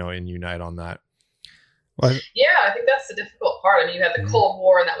and unite on that? Well, yeah, I think that's the difficult part. I mean, you had the Cold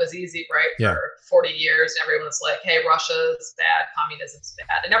War and that was easy, right? For 40 years, everyone was like, hey, Russia's bad, communism's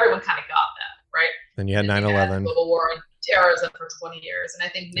bad. And everyone kind of got that, right? Then you had 9/11. Global war and terrorism for 20 years. And I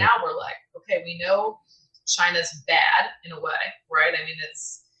think now we're like, okay, we know China's bad in a way, right? I mean,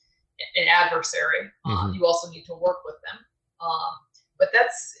 it's an adversary. You also need to work with them. But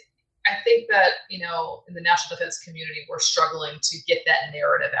I think that, in the national defense community, we're struggling to get that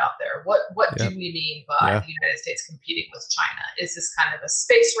narrative out there. What do we mean by the United States competing with China? Is this kind of a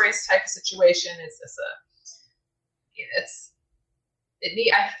space race type of situation? Is this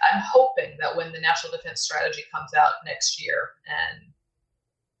I'm hoping that when the national defense strategy comes out next year and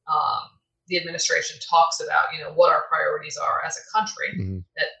the administration talks about, what our priorities are as a country,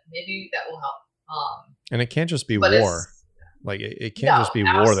 that maybe that will help. And it can't just be war. It can't just be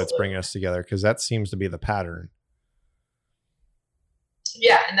war that's bringing us together, because that seems to be the pattern.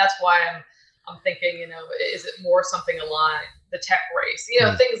 Yeah, and that's why I'm thinking, is it more something along the tech race?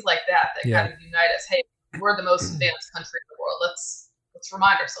 Things like that kind of unite us. Hey, we're the most advanced country in the world. Let's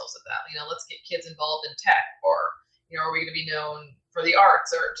remind ourselves of that. Let's get kids involved in tech, or are we going to be known for the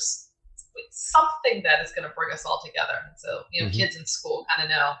arts, or just something that is going to bring us all together? And so kids in school kind of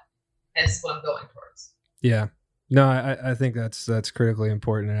know that's what I'm going towards. Yeah. No, I think that's critically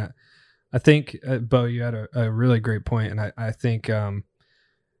important. And I think, Bo, you had a really great point. And I think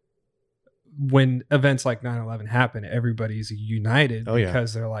when events like 9/11 happen, everybody's united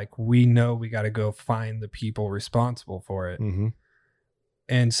because they're like, we know we got to go find the people responsible for it. Mm-hmm.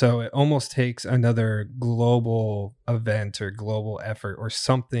 And so it almost takes another global event or global effort or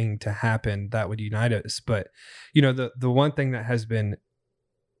something to happen that would unite us. But, the one thing that has been,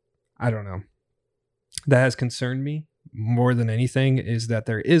 I don't know, that has concerned me more than anything is that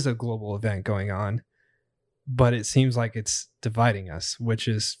there is a global event going on, but it seems like it's dividing us, which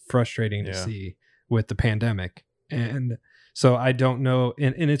is frustrating to see with the pandemic. And so I don't know.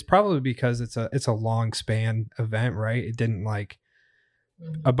 And it's probably because it's a long span event, right? It didn't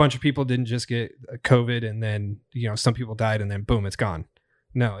a bunch of people didn't just get COVID and then, some people died and then boom, it's gone.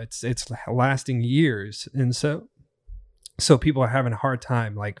 No, it's lasting years. And so people are having a hard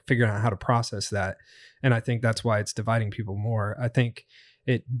time figuring out how to process that. And I think that's why it's dividing people more. I think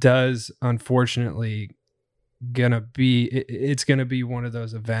it does, unfortunately, it's gonna be one of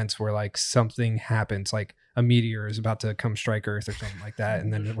those events where something happens, like a meteor is about to come strike Earth or something like that.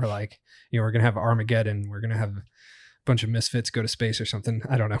 And then we're we're gonna have Armageddon. We're gonna have a bunch of misfits go to space or something.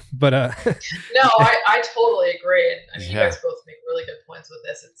 I don't know. But no, I totally agree. And I mean, you guys both make really good points with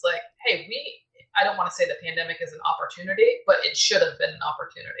this. It's like, hey, I don't want to say the pandemic is an opportunity, but it should have been an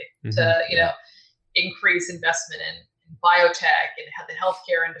opportunity to, increase investment in biotech and the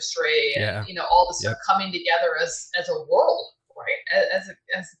healthcare industry and, all this stuff coming together as a world, right? As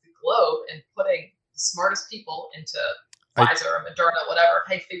the globe, and putting the smartest people into Pfizer, Moderna, whatever.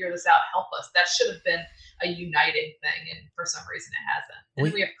 Hey, figure this out. Help us. That should have been a uniting thing. And for some reason it hasn't.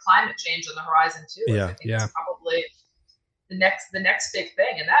 And we have climate change on the horizon too. I think it's probably the next big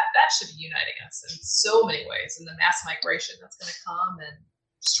thing, and that should be uniting us in so many ways. And the mass migration that's going to come, and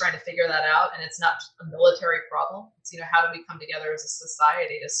just trying to figure that out. And it's not just a military problem. It's how do we come together as a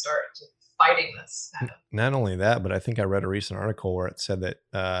society to start fighting this kind of. Not only that, but I think I read a recent article where it said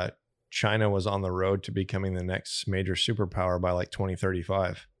that China was on the road to becoming the next major superpower by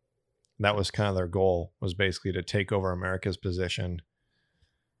 2035. That was kind of their goal, was basically to take over America's position.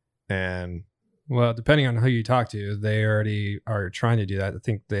 And well, depending on who you talk to, they already are trying to do that. I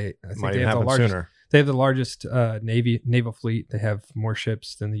think they have the largest naval fleet. They have more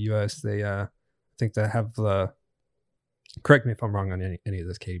ships than the U.S. They I think they have correct me if I'm wrong on any of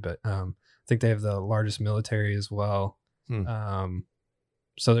this, Katie, but I think they have the largest military as well.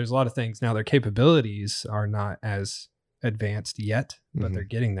 So there's a lot of things. Now their capabilities are not as advanced yet, but they're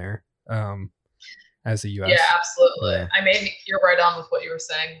getting there as the U.S. Yeah, absolutely. Yeah. I mean, you're right on with what you were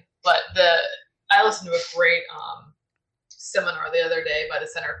saying. But I listened to a great seminar the other day by the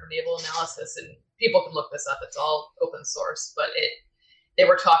Center for Naval Analysis, and people can look this up. It's all open source, but they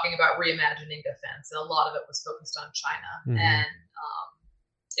were talking about reimagining defense, and a lot of it was focused on China. And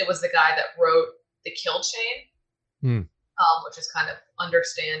it was the guy that wrote The Kill Chain, which is kind of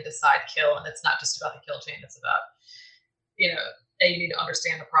understand, decide, kill. And it's not just about the kill chain. It's about, you need to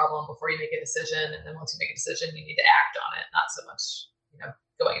understand the problem before you make a decision. And then once you make a decision, you need to act on it, not so much,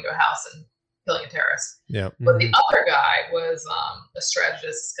 going into a house and killing a terrorist. Yeah. But the other guy was a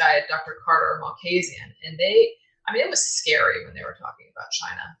strategist, guy, Dr. Carter Malkasian. And it was scary when they were talking about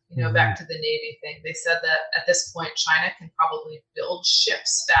China, back to the Navy thing. They said that at this point, China can probably build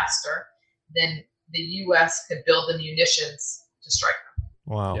ships faster than the U.S. could build the munitions to strike them.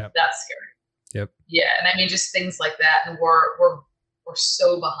 Wow. Yep. That's scary. Yep. Yeah. And just things like that. And we're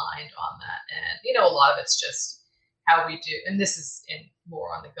so behind on that. And, a lot of it's just how we do. And this is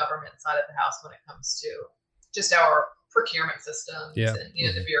more on the government side of the house when it comes to just our procurement systems and,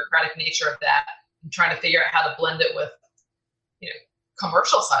 the bureaucratic nature of that, and trying to figure out how to blend it with,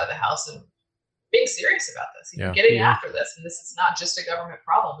 commercial side of the house and being serious about this, getting after this. And this is not just a government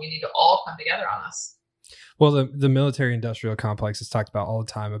problem. We need to all come together on this. Well, the military industrial complex is talked about all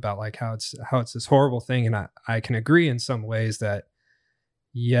the time about like how it's this horrible thing. And I can agree in some ways that,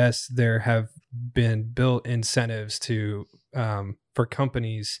 yes, there have been built incentives to for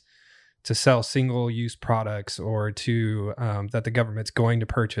companies to sell single-use products, or to that the government's going to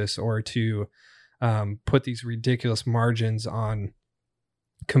purchase, or to put these ridiculous margins on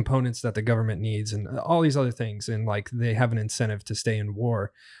components that the government needs, and all these other things. And like they have an incentive to stay in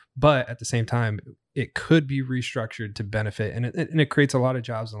war, but at the same time, it could be restructured to benefit, and it creates a lot of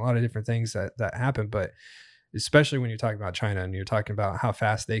jobs and a lot of different things that happen. But especially when you're talking about China and you're talking about how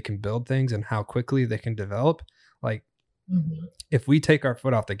fast they can build things and how quickly they can develop, like if we take our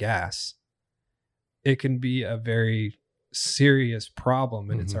foot off the gas, it can be a very serious problem.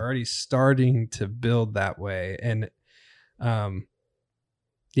 And it's already starting to build that way. And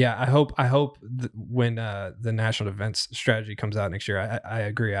I hope when the national defense strategy comes out next year, I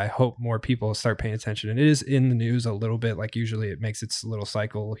agree. I hope more people start paying attention. And it is in the news a little bit, like usually it makes its little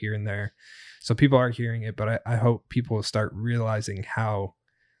cycle here and there. So people are hearing it, but I hope people will start realizing how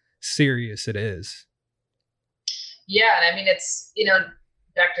serious it is. Yeah. And it's,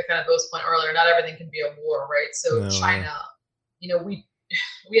 back to kind of Bo's point earlier, not everything can be a war, right? So China,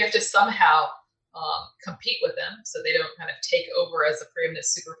 we have to somehow compete with them so they don't kind of take over as a preeminent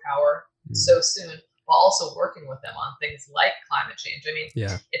superpower so soon, while also working with them on things like climate change.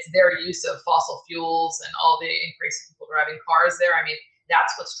 It's their use of fossil fuels and all the increase of people driving cars there.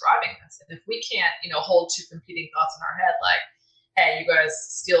 That's what's driving this. And if we can't, hold two competing thoughts in our head, like, hey, you guys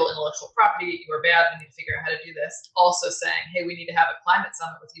steal intellectual property, you are bad, we need to figure out how to do this. Also saying, hey, we need to have a climate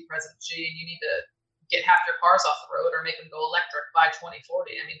summit with you, President Xi, and you need to get half your cars off the road or make them go electric by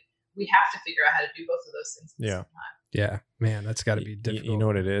 2040. We have to figure out how to do both of those things at the same time. Yeah, man, that's got to be difficult. You know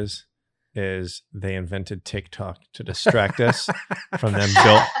what it is they invented TikTok to distract us from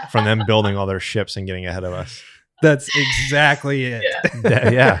them building all their ships and getting ahead of us. That's exactly it.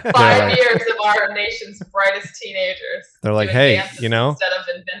 Yeah. 5 years of our nation's brightest teenagers. They're like, hey, instead of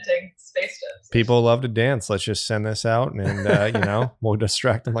inventing spaceships. People love to dance. Let's just send this out and, we'll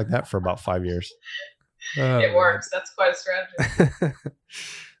distract them like that for about 5 years. It works. That's quite a strategy.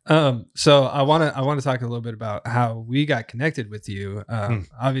 So I want to talk a little bit about how we got connected with you.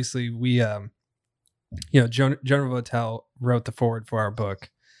 Obviously we, General Votel wrote the foreword for our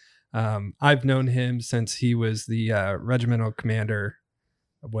book. I've known him since he was the regimental commander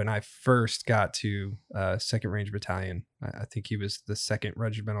when I first got to 2nd Ranger Battalion. I think he was the 2nd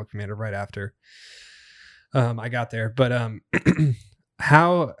regimental commander right after I got there. But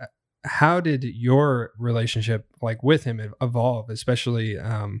how did your relationship with him evolve, especially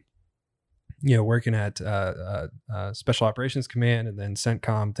working at Special Operations Command and then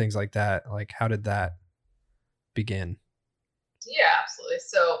CENTCOM, things like that? Like, how did that begin? Yeah, absolutely.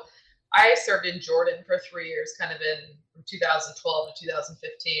 So I served in Jordan for 3 years, kind of from 2012 to 2015.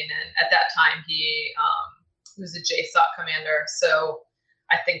 And at that time, he was a JSOC commander. So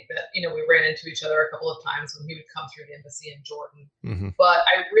I think that, we ran into each other a couple of times when he would come through the embassy in Jordan. But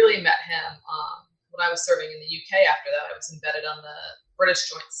I really met him when I was serving in the UK. After that, I was embedded on the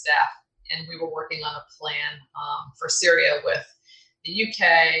British Joint Staff, and we were working on a plan for Syria with the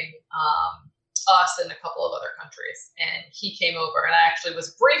UK, us and a couple of other countries. And he came over, and I actually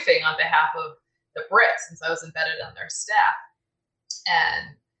was briefing on behalf of the Brits since I was embedded on their staff.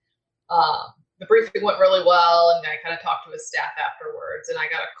 And the briefing went really well, and I kind of talked to his staff afterwards. And I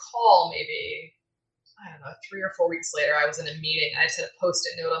got a call maybe, I don't know, 3 or 4 weeks later. I was in a meeting, and I just had a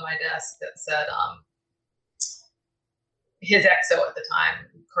Post-it note on my desk that said his XO at the time,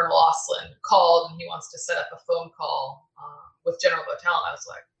 Colonel Oslin, called, and he wants to set up a phone call with General Votel. And I was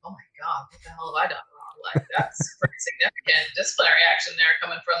like, oh my God, what the hell have I done wrong? Like, that's pretty significant disciplinary action there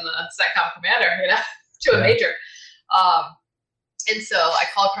coming from the CENTCOM commander, you know, to a major. And so I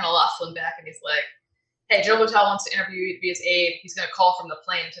called Colonel Oslin back, and he's like, hey, General Votel wants to interview you to be his aide. He's going to call from the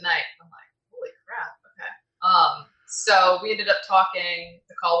plane tonight. I'm like, holy crap. Okay. So we ended up talking.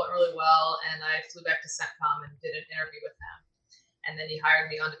 The call went really well, and I flew back to CENTCOM and did an interview with him. And then he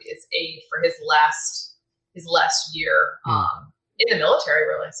hired me on to be his aide for his last year in the military,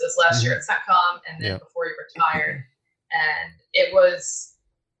 really. So his last year at CENTCOM, and then before he retired. And it was,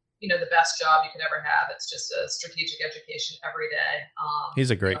 you know, the best job you could ever have. It's just a strategic education every day. He's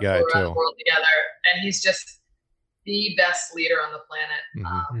a great guy too. The world together, and he's just the best leader on the planet,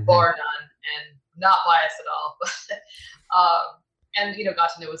 bar none, and not biased at all. And, you know,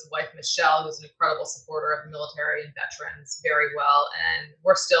 got to know his wife, Michelle, who's an incredible supporter of the military and veterans very well. And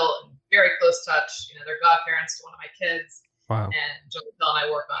we're still in very close touch. You know, they're godparents to one of my kids. Wow. And Joe Phil and I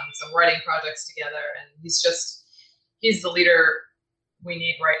work on some writing projects together. And he's the leader we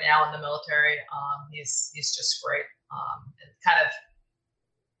need right now in the military. He's just great. And kind of,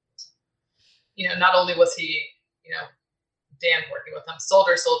 you know, not only was he, you know, Dan working with him,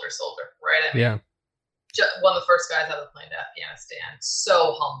 soldier, right? I mean, one of the first guys out of the plane to Afghanistan,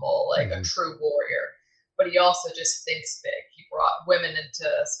 so humble, like a true warrior. But he also just thinks big. He brought women into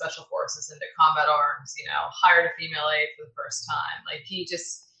special forces, into combat arms, you know, hired a female aide for the first time. Like he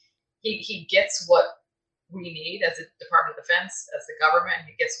gets what we need as a Department of Defense, as the government.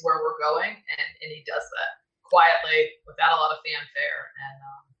 He gets where we're going, and he does that quietly without a lot of fanfare. And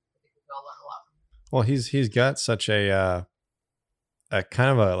I think we all learn a lot from him. Well, he's got such a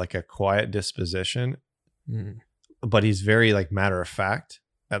kind of a quiet disposition. But he's very like matter of fact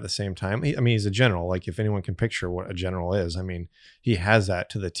at the same time. He's a general. Like if anyone can picture what a general is, I mean, he has that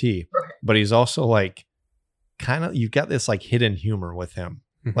to the T. Right. But he's also like kind of, you've got this like hidden humor with him.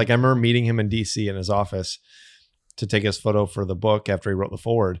 Like I remember meeting him in DC in his office to take his photo for the book after he wrote the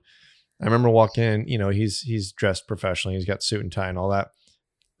foreword. I remember walking in, you know, he's dressed professionally. He's got suit and tie and all that.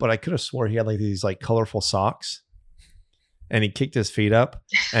 But I could have swore he had like these like colorful socks. And he kicked his feet up,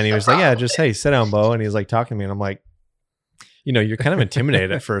 and he was like, yeah, just, hey, sit down, Bo. And he's like talking to me. And I'm like, you know, you're kind of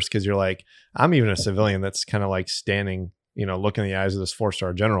intimidated at first because you're like, I'm even a civilian that's kind of like standing, you know, looking in the eyes of this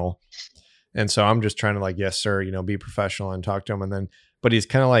 4-star general. And so I'm just trying to like, yes, sir, you know, be professional and talk to him. And then, but he's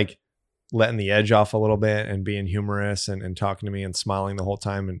kind of like letting the edge off a little bit and being humorous and talking to me and smiling the whole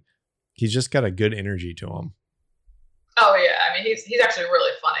time. And he's just got a good energy to him. Oh, yeah. I mean, he's actually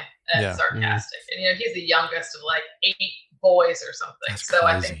really funny and sarcastic. And, you know, he's the youngest of like 8 boys or something. That's so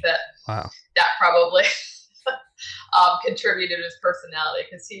crazy. I think that that probably contributed to his personality,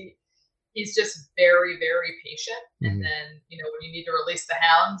 because he's just very, very patient. And then, you know, when you need to release the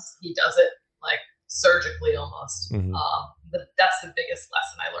hounds, he does it like surgically almost. That's the biggest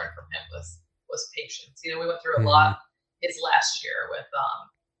lesson I learned from him was patience. You know, we went through a lot his last year with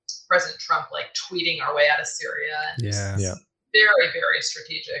President Trump like tweeting our way out of Syria and very, very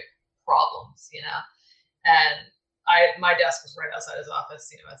strategic problems, you know. And my desk was right outside his office,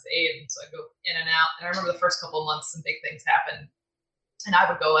 you know, as aide, and so I go in and out. And I remember the first couple of months, some big things happened, and I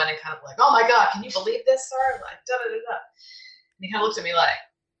would go in and kind of like, "Oh my God, can you believe this, sir?" Like, da da da da. And he kind of looked at me like,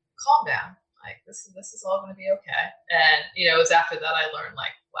 "Calm down, like this is all going to be okay." And you know, it was after that I learned,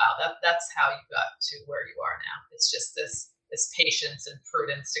 like, wow, that's how you got to where you are now. It's just this patience and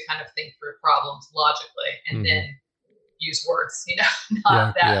prudence to kind of think through problems logically, and then use words, you know,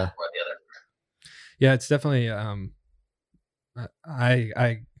 not that or the other. Yeah, it's definitely.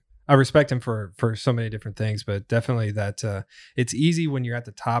 I respect him for so many different things, but definitely that it's easy when you're at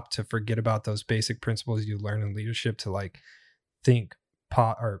the top to forget about those basic principles you learn in leadership, to like think,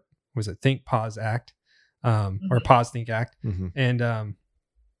 think, pause, act, or pause, think, act, and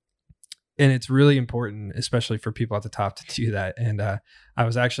it's really important, especially for people at the top, to do that. And I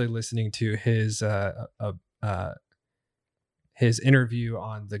was actually listening to his interview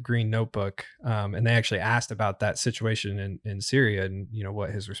on the Green Notebook, and they actually asked about that situation in Syria, and you know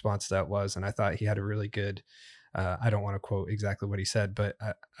what his response to that was. And I thought he had a really good, I don't want to quote exactly what he said, but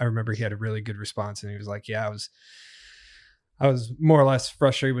I remember he had a really good response. And he was like, yeah, I was more or less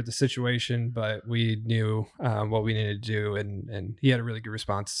frustrated with the situation, but we knew what we needed to do. And he had a really good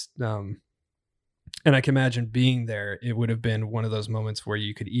response. And I can imagine being there, it would have been one of those moments where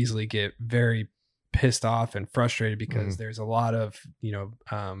you could easily get very pissed off and frustrated because there's a lot of,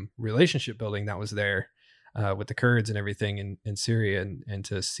 relationship building that was there with the Kurds and everything in Syria, and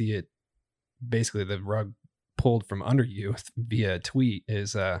to see it basically the rug pulled from under you via a tweet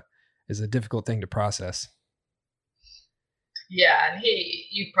is a difficult thing to process. Yeah, and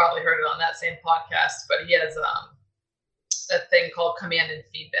you probably heard it on that same podcast, but he has a thing called command and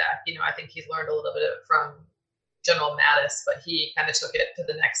feedback. I think he's learned a little bit from General Mattis, but he kind of took it to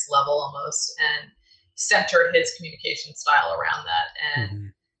the next level almost and centered his communication style around that.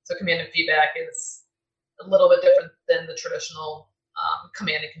 And so command and feedback is a little bit different than the traditional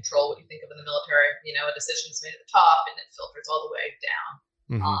command and control, what you think of in the military. A decision is made at the top and it filters all the way down.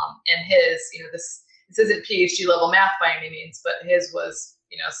 And his, this isn't PhD level math by any means, but his was,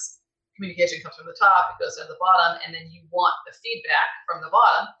 communication comes from the top, it goes down to the bottom, and then you want the feedback from the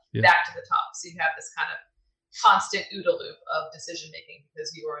bottom back to the top. So you have this kind of constant OODA loop of decision making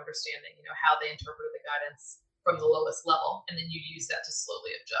because you are understanding, how they interpreted the guidance from the lowest level, and then you use that to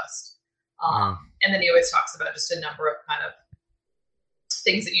slowly adjust. And then he always talks about just a number of kind of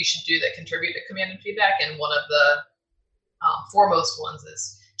things that you should do that contribute to command and feedback, and one of the foremost ones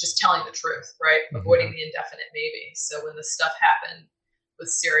is just telling the truth, right? Avoiding the indefinite maybe. So when this stuff happened with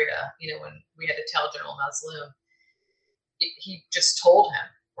Syria, when we had to tell General Mazloum, he just told him,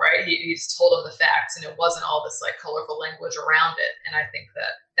 right? He just told him the facts, and it wasn't all this like colorful language around it. And I think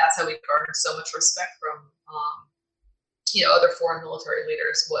that's how we garnered so much respect from, other foreign military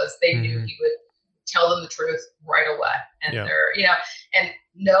leaders, was they knew he would tell them the truth right away. And they're, and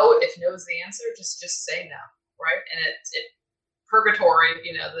no, if no is the answer, just say no, right? And it purgatory,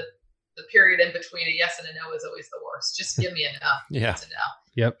 the period in between a yes and a no is always the worst. Just give me a no. It's a no.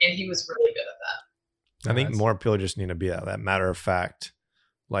 Yep. And he was really good at that. I think more people just need to be that matter of fact.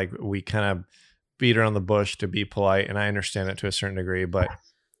 Like, we kind of beat around the bush to be polite, and I understand it to a certain degree, but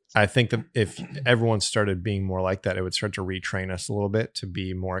I think that if everyone started being more like that, it would start to retrain us a little bit to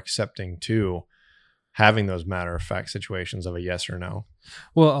be more accepting to having those matter of fact situations of a yes or no.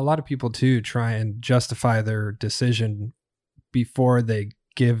 Well, a lot of people too try and justify their decision before they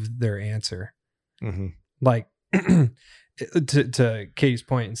give their answer. Like to Katie's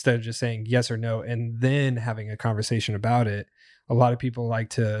point, instead of just saying yes or no and then having a conversation about it, a lot of people like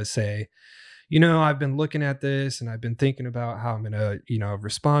to say, I've been looking at this and I've been thinking about how I'm going to,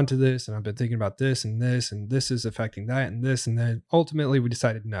 respond to this, and I've been thinking about this and this is affecting that and this, and then ultimately we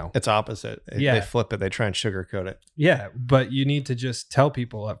decided no. It's opposite. They flip it. They try and sugarcoat it. Yeah, but you need to just tell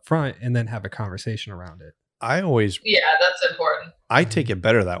people up front and then have a conversation around it. That's important. I take it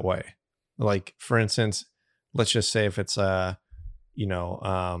better that way. Like, for instance, let's just say if it's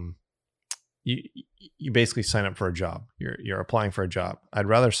you basically sign up for a job. You're applying for a job. I'd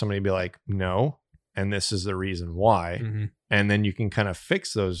rather somebody be like, no, and this is the reason why, and then you can kind of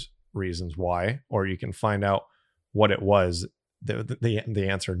fix those reasons why, or you can find out what it was the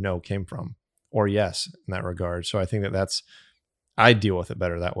answer no came from, or yes, in that regard. So I think I deal with it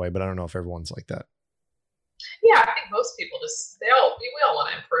better that way, but I don't know if everyone's like that. Yeah, I think most people we all want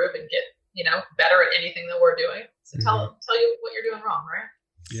to improve and get, better at anything that we're doing. So tell you what you're doing wrong, right?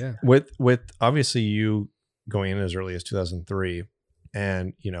 Yeah. With obviously you going in as early as 2003,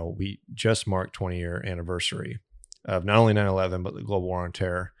 and we just marked 20-year anniversary of not only 9/11 but the global war on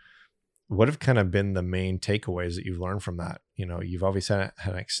terror. What have kind of been the main takeaways that you've learned from that? You've obviously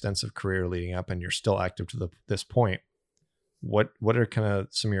had an extensive career leading up, and you're still active to this point. What are kind of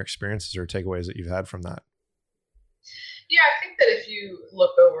some of your experiences or takeaways that you've had from that? Yeah, I think that if you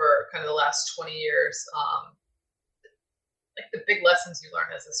look over kind of the last 20 years, like the big lessons you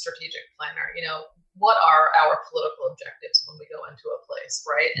learn as a strategic planner, what are our political objectives when we go into a place,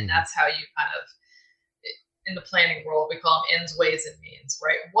 right? And that's how you kind of, in the planning world, we call them ends, ways, and means,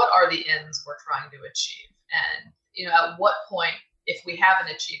 right? What are the ends we're trying to achieve? And, at what point, if we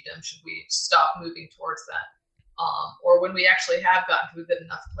haven't achieved them, should we stop moving towards that? Or when we actually have gotten to a good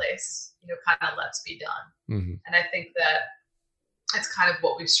enough place, kind of let's be done. And I think that it's kind of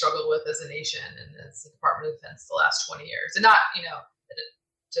what we've struggled with as a nation and as the Department of Defense the last 20 years. And not,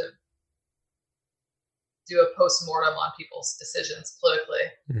 to do a post-mortem on people's decisions politically,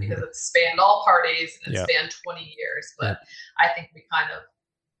 because it's spanned all parties and it's spanned 20 years. But I think we kind of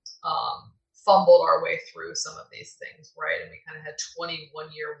fumbled our way through some of these things, right? And we kind of had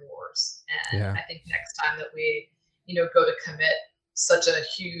 21-year wars. And I think next time that we, go to commit such a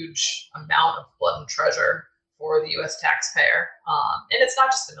huge amount of blood and treasure for the U.S. taxpayer, and it's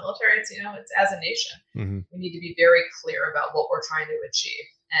not just the military, it's, it's as a nation, we need to be very clear about what we're trying to achieve.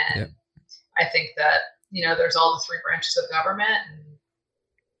 And I think that, there's all the three branches of government, and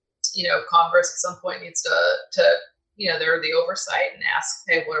Congress at some point needs to they're the oversight and ask,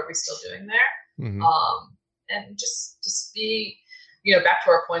 hey, what are we still doing there? Mm-hmm. And just be, back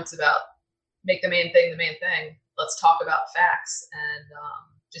to our points about make the main thing the main thing. Let's talk about facts and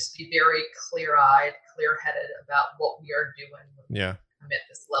just be very clear-eyed, clear-headed about what we are doing when we commit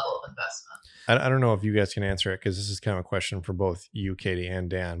this level of investment. I don't know if you guys can answer it because this is kind of a question for both you, Katie, and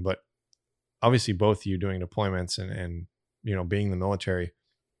Dan, but obviously both of you doing deployments and being in the military,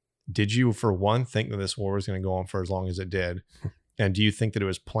 did you for one think that this war was going to go on for as long as it did? And do you think that it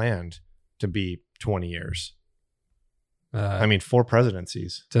was planned to be 20 years? 4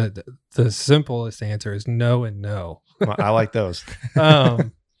 presidencies. The simplest answer is no and no. Well, I like those.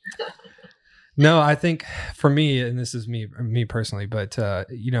 No, I think for me, and this is me personally, but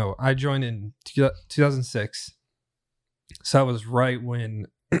I joined in 2006. So that was right when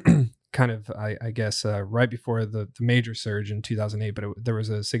kind of, I guess, right before the major surge in 2008, but there was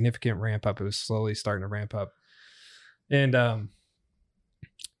a significant ramp up. It was slowly starting to ramp up. And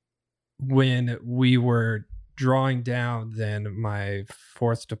when we were drawing down, then my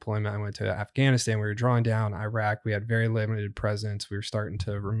 4th deployment, I went to Afghanistan. We were drawing down Iraq. We had very limited presence. We were starting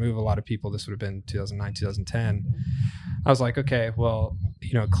to remove a lot of people. This would have been 2009, 2010. I was like, okay, well,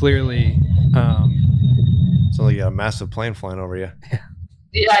 clearly. So you got a massive plane flying over you.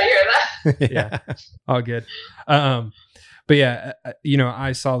 Yeah, I hear that. Yeah, all good. But yeah,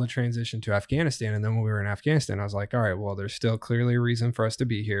 I saw the transition to Afghanistan. And then when we were in Afghanistan, I was like, all right, well, there's still clearly a reason for us to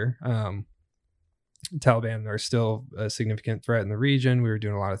be here. Taliban are still a significant threat in the region. We were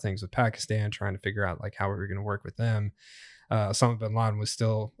doing a lot of things with Pakistan, trying to figure out like how we were going to work with them. Osama bin Laden was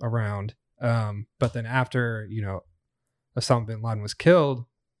still around. But then after, Osama bin Laden was killed,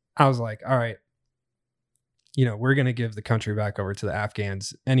 I was like, all right, we're going to give the country back over to the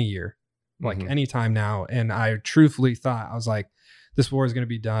Afghans any year, like any time now. And I truthfully thought, I was like, this war is going to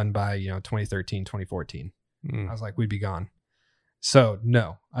be done by, 2013, 2014. I was like, we'd be gone. So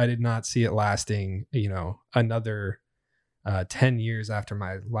no, I did not see it lasting, another 10 years after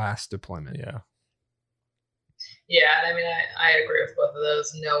my last deployment. Yeah. Yeah. And I agree with both of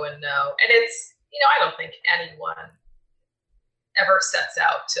those, no and no. And it's, I don't think anyone ever sets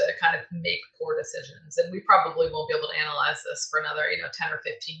out to kind of make poor decisions. And we probably won't be able to analyze this for another, 10 or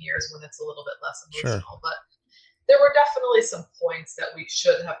 15 years when it's a little bit less emotional. Sure. But there were definitely some points that we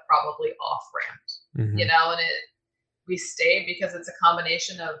should have probably off-ramped, and we stayed because it's a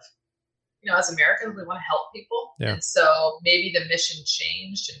combination of, as Americans, we want to help people. Yeah. And so maybe the mission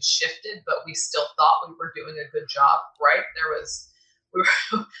changed and shifted, but we still thought we were doing a good job, right? We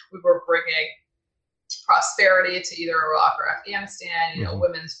were bringing prosperity to either Iraq or Afghanistan,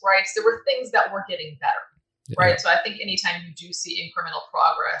 women's rights. There were things that were getting better, right? So I think anytime you do see incremental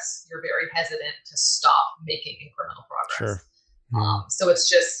progress, you're very hesitant to stop making incremental progress. Sure. So it's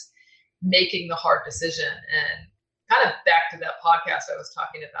just making the hard decision. And kind of back to that podcast I was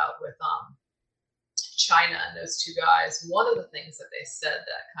talking about with China and those two guys, one of the things that they said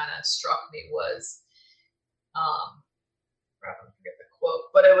that kind of struck me was, I forget the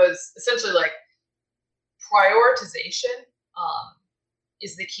quote, but it was essentially like, prioritization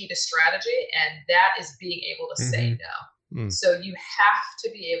is the key to strategy, and that is being able to say no. So you have to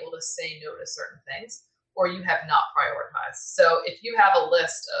be able to say no to certain things, or you have not prioritized. So if you have a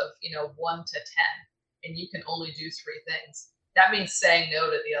list of 1 to 10, and you can only do 3 things, that means saying no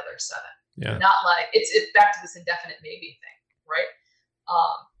to the other 7. Yeah. Not like it's back to this indefinite maybe thing, right?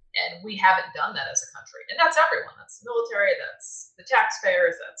 And we haven't done that as a country, and that's everyone. That's the military, that's the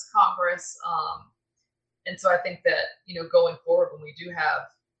taxpayers, that's Congress. And so I think that, going forward, when we do have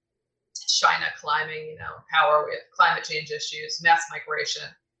China climbing, power, we have climate change issues, mass migration,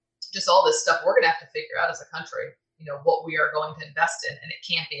 just all this stuff, we're going to have to figure out as a country, what we are going to invest in, and it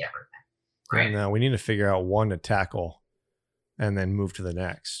can't be everything. Right. No, we need to figure out one to tackle and then move to the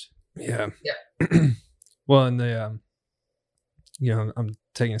next. Yeah. Yeah. Well, and I'm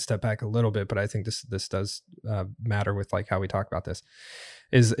taking a step back a little bit, but I think this does matter with like how we talk about this.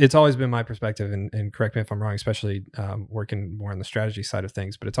 It's always been my perspective, and correct me if I'm wrong, especially working more on the strategy side of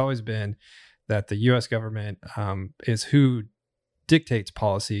things, but it's always been that the U.S. government is who dictates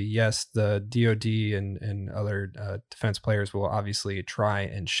policy. Yes, the DoD and other defense players will obviously try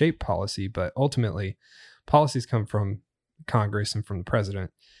and shape policy, but ultimately policies come from Congress and from the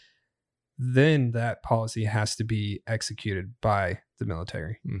president. Then that policy has to be executed by the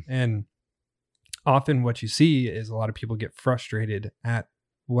military. And often what you see is a lot of people get frustrated at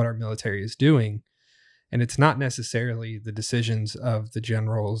what our military is doing. And it's not necessarily the decisions of the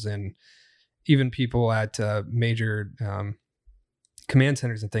generals and even people at major command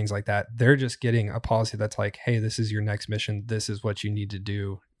centers and things like that. They're just getting a policy that's like, hey, this is your next mission. This is what you need to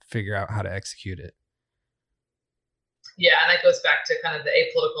do. figure out how to execute it. Yeah, and that goes back to kind of the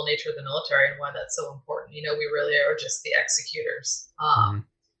apolitical nature of the military and why that's so important. We really are just the executors.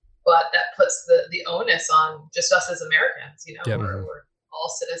 But that puts the onus on just us as Americans. We're all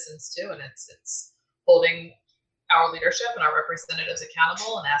citizens too, and it's holding our leadership and our representatives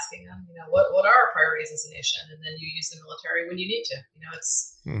accountable and asking them, what are our priorities as a nation? And then you use the military when you need to.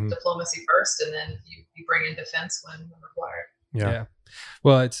 It's diplomacy first, and then you bring in defense when required. Yeah.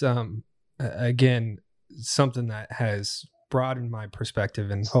 Well, it's again something that has broadened my perspective,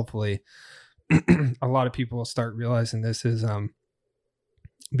 and hopefully a lot of people will start realizing this is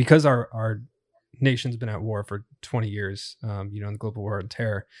because our nation's been at war for 20 years, in the global war on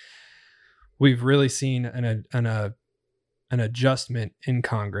terror. We've really seen an adjustment in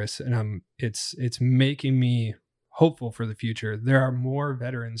Congress, and it's making me hopeful for the future. There are more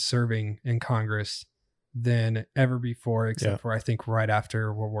veterans serving in Congress than ever before, except for I think right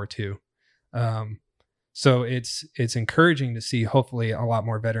after World War II. So it's encouraging to see hopefully a lot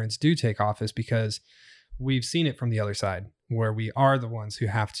more veterans do take office, because we've seen it from the other side where we are the ones who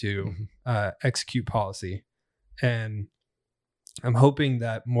have to execute policy. And I'm hoping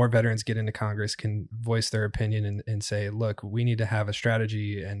that more veterans get into Congress, can voice their opinion and say, look, we need to have a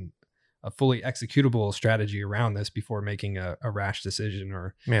strategy and a fully executable strategy around this before making a rash decision.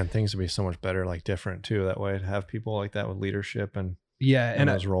 Or things would be so much better, like different too, that way, to have people like that with leadership and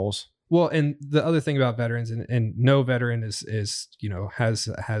those roles. Well, and the other thing about veterans, and no veteran is has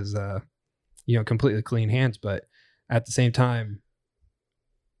completely clean hands, but at the same time,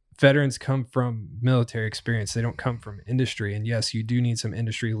 veterans come from military experience. They don't come from industry. And yes, you do need some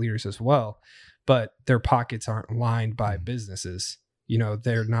industry leaders as well, but their pockets aren't lined by businesses.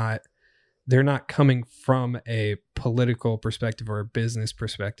 They're not coming from a political perspective or a business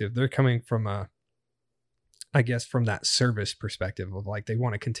perspective. They're coming from from that service perspective of like, they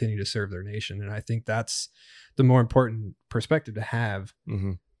want to continue to serve their nation. And I think that's the more important perspective to have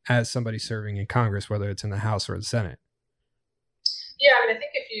as somebody serving in Congress, whether it's in the House or the Senate. Yeah, I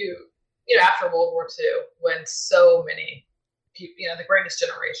think if after World War II, when so many people, the greatest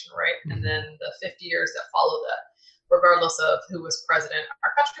generation, right? And then the 50 years that followed that, regardless of who was president,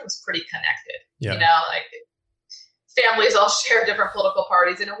 our country was pretty connected. Yeah. Families all shared different political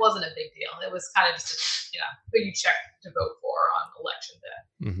parties, and it wasn't a big deal. It was kind of just, who you check to vote for on election day.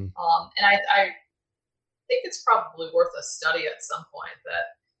 And I think it's probably worth a study at some point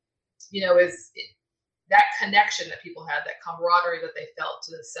that, is that connection that people had, that camaraderie that they felt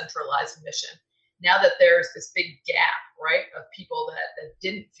to the centralized mission. Now that there's this big gap, right, of people that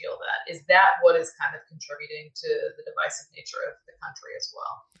didn't feel that, is that what is kind of contributing to the divisive nature of the country as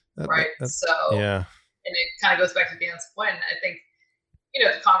well, right? And it kind of goes back to Dan's point. I think,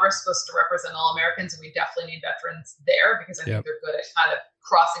 the Congress is supposed to represent all Americans, and we definitely need veterans there, because I think they're good at kind of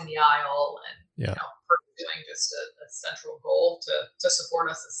crossing the aisle and, pursuing just a central goal to support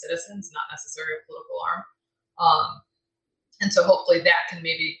us as citizens, not necessarily a political arm. And so hopefully that can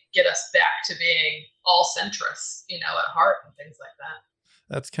maybe get us back to being all centrists, at heart and things like that.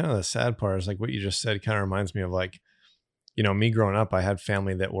 That's kind of the sad part, is like what you just said kind of reminds me of like, me growing up, I had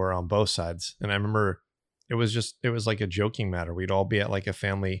family that were on both sides. And I remember it was like a joking matter. We'd all be at like a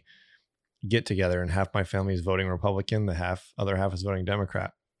family get together, and half my family is voting Republican. The other half is voting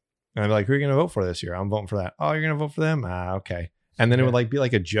Democrat. And I'd be like, who are you going to vote for this year? I'm voting for that. Oh, you're going to vote for them? Ah, okay. And then it would like be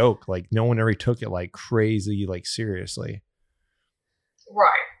like a joke. Like no one ever took it like crazy, like seriously. Right.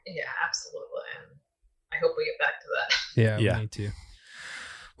 Yeah, absolutely. And I hope we get back to that. Yeah. We need to.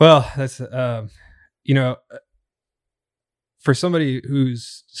 Well, that's, for somebody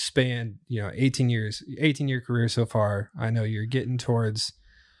who's spanned, 18-year career so far, I know you're getting towards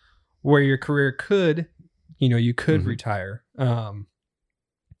where your career could, you could retire.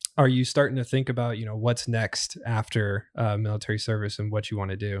 Are you starting to think about, what's next after military service and what you want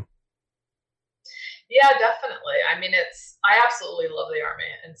to do? Yeah, definitely. I absolutely love the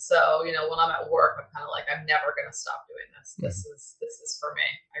Army. And so, when I'm at work, I'm kind of like, I'm never going to stop doing this. This is for me.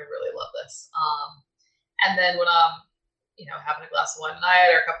 I really love this. And then when I'm, having a glass of wine at night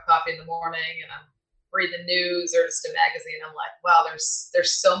or a cup of coffee in the morning, and I'm reading the news or just a magazine, I'm like, wow, there's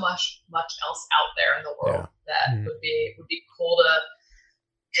so much else out there in the world that would be cool to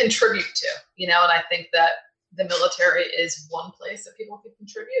contribute to, and I think that the military is one place that people can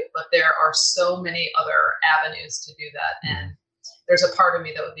contribute, but there are so many other avenues to do that. And there's a part of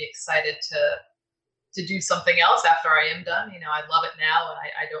me that would be excited to do something else after I am done. I love it now, and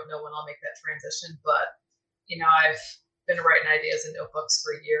I don't know when I'll make that transition, but, I've been writing ideas in notebooks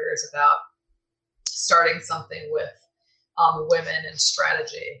for years about starting something with women and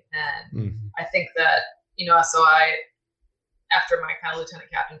strategy. And I think that, so after my kind of lieutenant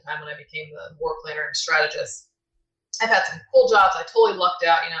captain time when I became the war planner and strategist, I've had some cool jobs. I totally lucked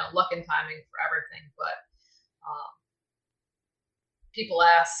out, luck and timing for everything. But people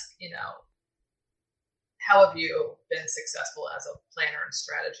ask, how have you been successful as a planner and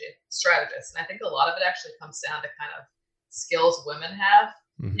strategist? And I think a lot of it actually comes down to kind of skills women have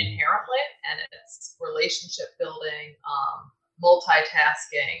inherently, and it's relationship building,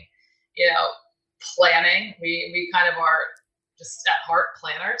 multitasking, planning. We kind of are just at heart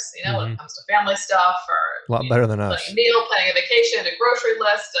planners, when it comes to family stuff, or a lot better than us. Planning a meal, planning a vacation, a grocery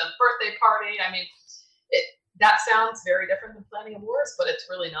list, a birthday party. I mean, that sounds very different than planning a wars, but it's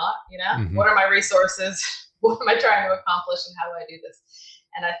really not. What are my resources? What am I trying to accomplish, and how do I do this?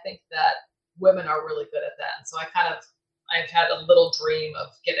 And I think that women are really good at that. And so I've had a little dream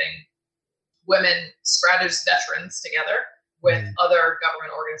of getting women strategist veterans together with other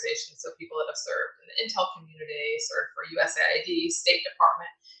government organizations. So people that have served in the intel community, served for USAID, State Department,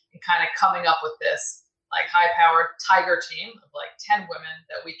 and kind of coming up with this like high-powered tiger team of like 10 women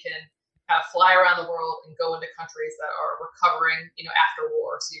that we can kind of fly around the world and go into countries that are recovering, after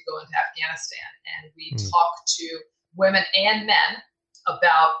war. So you go into Afghanistan and we talk to women and men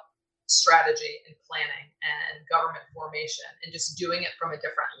about strategy and planning and government formation and just doing it from a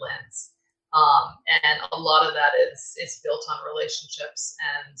different lens. And a lot of that is built on relationships.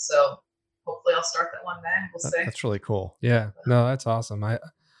 And so hopefully I'll start that one day. We'll see. That's really cool. Yeah, no, that's awesome. I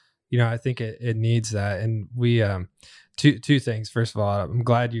think it needs that. And we, two things. First of all, I'm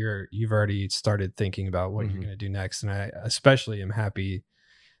glad you've already started thinking about what you're going to do next. And I especially am happy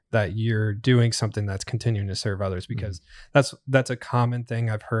that you're doing something that's continuing to serve others, because that's a common thing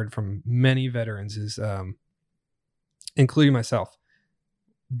I've heard from many veterans is, including myself,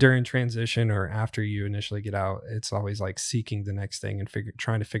 during transition or after you initially get out, it's always like seeking the next thing and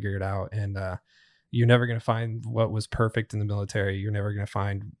trying to figure it out. And, you're never going to find what was perfect in the military. You're never going to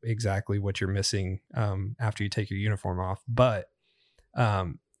find exactly what you're missing after you take your uniform off. But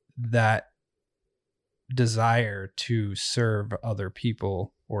that desire to serve other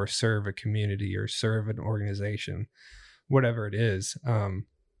people or serve a community or serve an organization, whatever it is,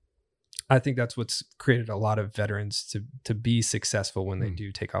 I think that's what's created a lot of veterans to be successful when they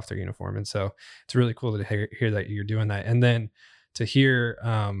do take off their uniform. And so it's really cool to hear that you're doing that. And then to hear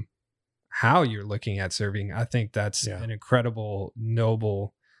how you're looking at serving, I think that's an incredible,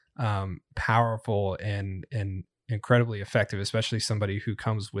 noble, powerful, and incredibly effective, especially somebody who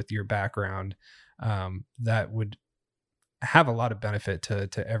comes with your background, that would have a lot of benefit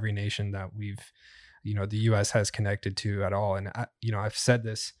to every nation that we've, the U.S. has connected to at all. And I've said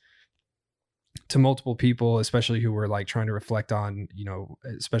this to multiple people, especially who were like trying to reflect on,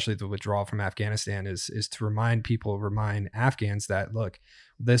 especially the withdrawal from Afghanistan, is to remind Afghans that, look,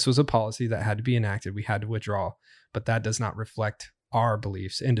 this was a policy that had to be enacted. We had to withdraw, but that does not reflect our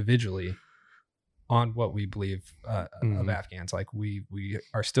beliefs individually on what we believe of Afghans. Like we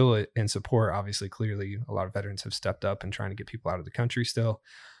are still in support. Obviously, clearly a lot of veterans have stepped up and trying to get people out of the country still.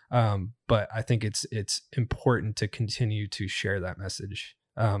 But I think it's important to continue to share that message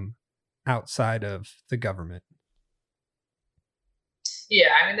outside of the government.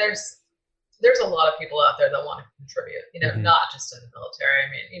 Yeah, I mean, there's a lot of people out there that want to contribute, not just in the military.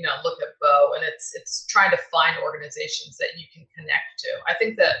 I mean, look at Bo, and it's trying to find organizations that you can connect to. I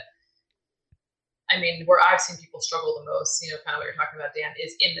think that, where I've seen people struggle the most, kind of what you're talking about, Dan,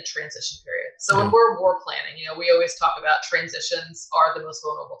 is in the transition period. So when we're war planning, we always talk about transitions are the most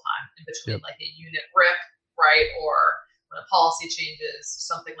vulnerable time in between like a unit RIP, right? Or when a policy changes,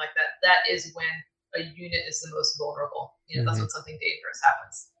 something like that. That is when a unit is the most vulnerable. That's when something dangerous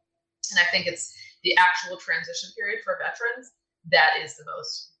happens. And I think it's the actual transition period for veterans that is the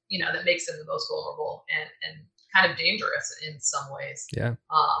most, that makes them the most vulnerable and kind of dangerous in some ways. Yeah.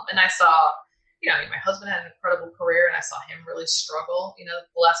 And I saw, my husband had an incredible career, and I saw him really struggle,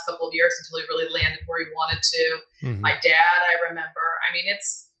 the last couple of years until he really landed where he wanted to. My dad, I remember,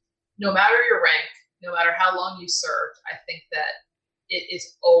 it's no matter your rank, no matter how long you served, I think that it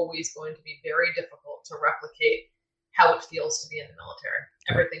is always going to be very difficult to replicate how it feels to be in the military.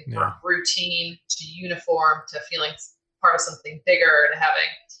 Everything from routine to uniform to feeling part of something bigger to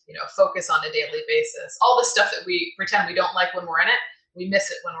having, focus on a daily basis. All the stuff that we pretend we don't like when we're in it, we miss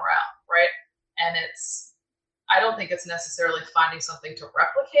it when we're out, right? And I don't think it's necessarily finding something to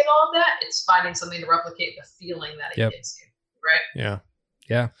replicate all of that. It's finding something to replicate the feeling that it gives you, right? Yeah.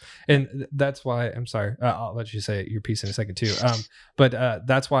 Yeah. And that's why, I'm sorry, I'll let you say your piece in a second too. But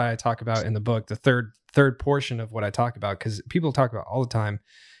that's why I talk about in the book, the third portion of what I talk about, because people talk about all the time,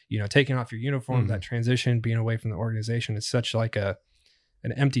 taking off your uniform, that transition, being away from the organization is such like an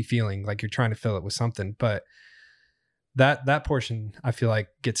empty feeling, like you're trying to fill it with something. But that portion I feel like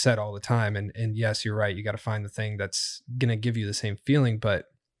gets said all the time. And yes, you're right. You got to find the thing that's going to give you the same feeling. But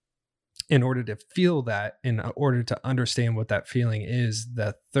in order to feel that, in order to understand what that feeling is,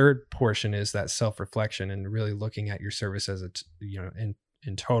 the third portion is that self-reflection and really looking at your service as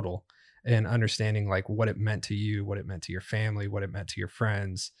in total, and understanding like what it meant to you, what it meant to your family, what it meant to your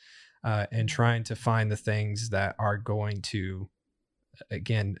friends, and trying to find the things that are going to,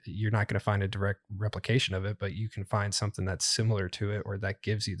 again, you're not going to find a direct replication of it, but you can find something that's similar to it or that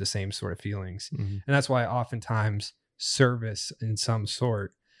gives you the same sort of feelings. And that's why oftentimes service in some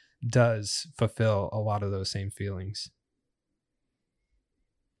sort does fulfill a lot of those same feelings.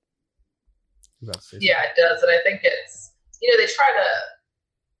 Yeah, it does. And I think it's, they try to,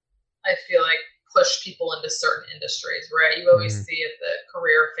 I feel like, push people into certain industries, right? You always see at the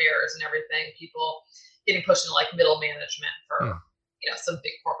career fairs and everything, people getting pushed into like middle management for, some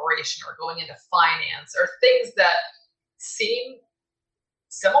big corporation, or going into finance, or things that seem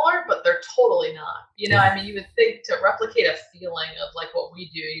similar, but they're totally not. I mean, you would think to replicate a feeling of like what we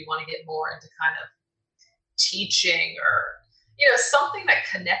do, you want to get more into kind of teaching, or something that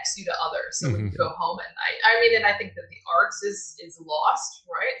connects you to others. So when you go home at night, and I think that the arts is lost,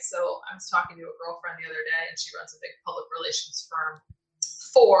 right? So I was talking to a girlfriend the other day, and she runs a big public relations firm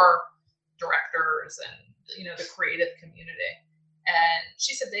for directors and the creative community. And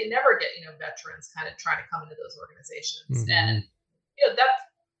she said they never get veterans kind of trying to come into those organizations. And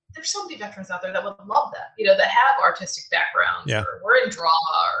there's so many veterans out there that would love that, that have artistic backgrounds, or we're in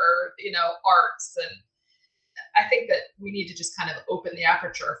drama, or arts. And I think that we need to just kind of open the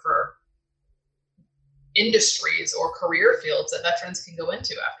aperture for industries or career fields that veterans can go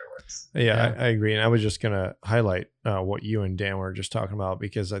into afterwards. Yeah. I agree. And I was just going to highlight what you and Dan were just talking about,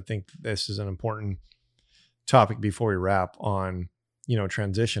 because I think this is an important topic before we wrap on,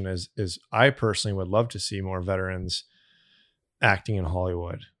 transition is I personally would love to see more veterans acting in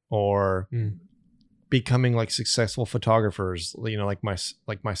Hollywood, or becoming like successful photographers, like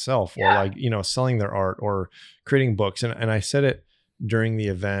myself, or like, selling their art or creating books. And I said it during the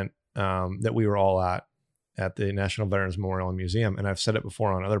event that we were all at the National Veterans Memorial and Museum. And I've said it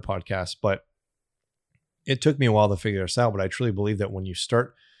before on other podcasts, but it took me a while to figure this out. But I truly believe that when you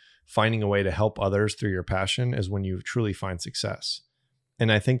start finding a way to help others through your passion is when you truly find success.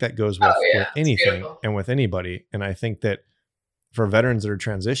 And I think that goes with anything and with anybody. And I think that for veterans that are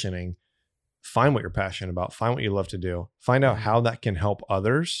transitioning, find what you're passionate about, find what you love to do, find out how that can help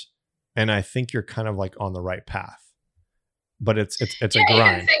others. And I think you're kind of like on the right path, but it's a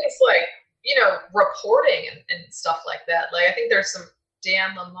grind. Even things like, reporting and stuff like that. Like, I think there's some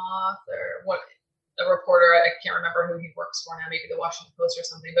Dan Lamothe, or a reporter, I can't remember who he works for now, maybe the Washington Post or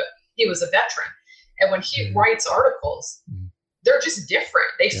something, but he was a veteran. And when he writes articles, they're just different.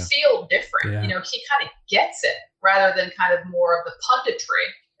 They feel different. He kind of gets it, rather than kind of more of the punditry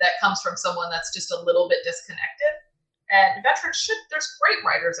that comes from someone that's just a little bit disconnected. And veterans there's great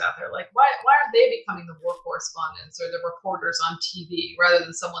writers out there. Like, why aren't they becoming the war correspondents or the reporters on TV, rather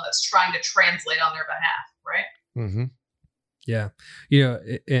than someone that's trying to translate on their behalf, right? Yeah.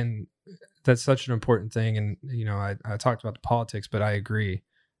 And that's such an important thing. And, I talked about the politics, but I agree.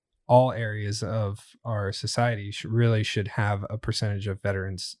 All areas of our society should have a percentage of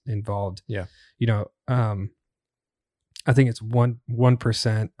veterans involved. Yeah. I think it's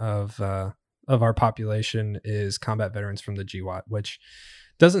 1% of our population is combat veterans from the GWOT, which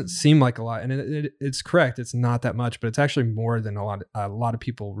doesn't seem like a lot. And it's correct. It's not that much, but it's actually more than a lot of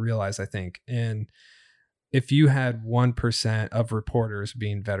people realize, I think. And if you had 1% of reporters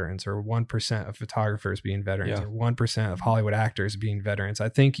being veterans, or 1% of photographers being veterans, or 1% of Hollywood actors being veterans, I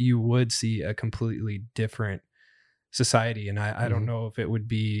think you would see a completely different society. And I don't know if it would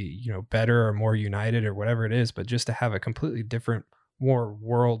be, better or more united or whatever it is, but just to have a completely different, more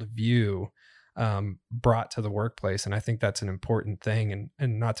world view brought to the workplace. And I think that's an important thing.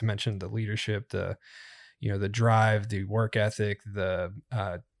 And not to mention the leadership, the drive, the work ethic, the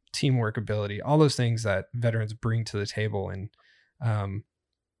teamwork ability, all those things that veterans bring to the table. And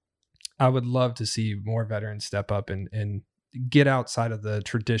I would love to see more veterans step up and get outside of the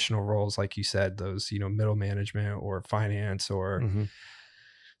traditional roles, like you said, those, middle management or finance, or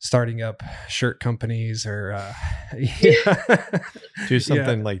starting up shirt companies, or do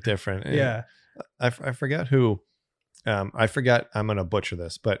something like different. Yeah. I forgot who, I'm going to butcher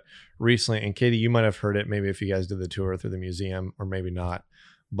this, but recently, and Katie, you might have heard it, maybe if you guys did the tour through the museum, or maybe not,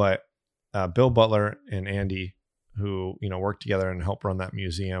 but Bill Butler and Andy, who, worked together and helped run that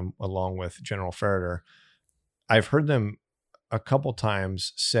museum along with General Ferreter, I've heard them a couple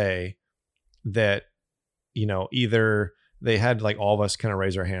times say that, either they had like all of us kind of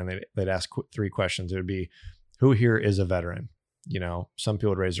raise our hand. They'd ask 3 questions. It would be, who here is a veteran? Some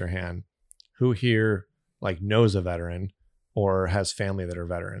people would raise their hand. Who here like knows a veteran or has family that are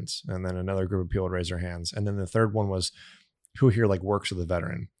veterans? And then another group of people would raise their hands. And then the third one was, who here like works with a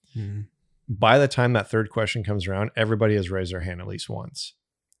veteran? Mm-hmm. By the time that third question comes around, everybody has raised their hand at least once.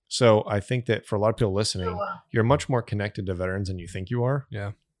 So I think that for a lot of people listening, you're much more connected to veterans than you think you are.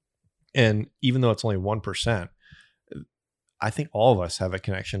 Yeah. And even though it's only 1%, I think all of us have a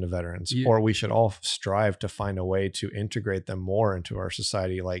connection to veterans, or we should all strive to find a way to integrate them more into our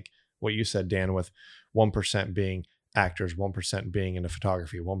society. Like what you said, Dan, with 1% being actors, 1% being into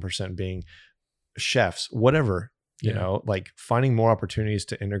photography, 1% being chefs, whatever, like finding more opportunities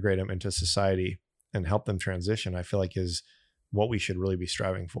to integrate them into society and help them transition, I feel like is what we should really be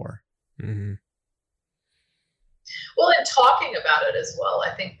striving for. Mm-hmm. Well, and talking about it as well,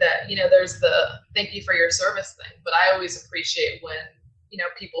 I think that, there's the thank you for your service thing, but I always appreciate when,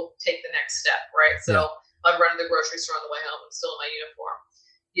 people take the next step, right? So I'm running the grocery store on the way home, I'm still in my uniform.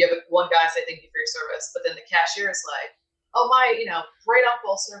 You have one guy say thank you for your service, but then the cashier is like, oh, my, great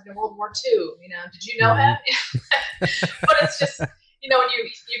uncle served in World War II. Did you know him? But it's just, when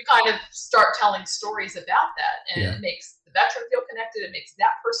you kind of start telling stories about that, and it makes the veteran feel connected. It makes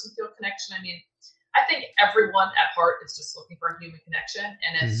that person feel connection. I mean, I think everyone at heart is just looking for a human connection.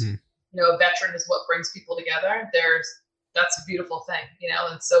 And if, a veteran is what brings people together, that's a beautiful thing,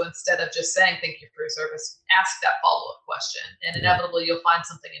 And so instead of just saying thank you for your service, ask that follow-up question, and inevitably you'll find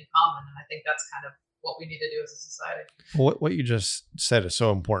something in common. And I think that's kind of what we need to do as a society. Well, what you just said is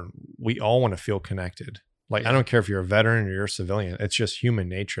so important. We all want to feel connected. Like, I don't care if you're a veteran or you're a civilian. It's just human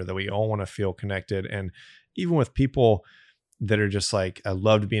nature that we all want to feel connected. And even with people that are just like, I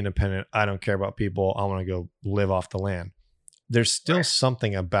love to be independent, I don't care about people, I want to go live off the land. There's still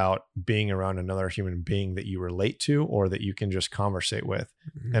something about being around another human being that you relate to or that you can just conversate with.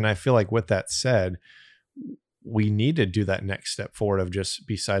 Mm-hmm. And I feel like with that said, we need to do that next step forward of just,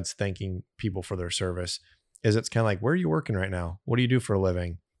 besides thanking people for their service, is it's kind of like, where are you working right now? What do you do for a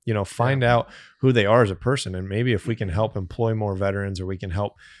living? Find out who they are as a person. And maybe if we can help employ more veterans, or we can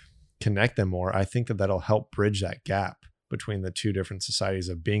help connect them more, I think that that'll help bridge that gap between the two different societies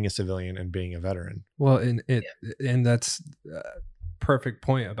of being a civilian and being a veteran. Well, and that's a perfect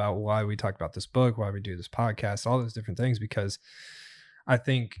point about why we talk about this book, why we do this podcast, all those different things, because I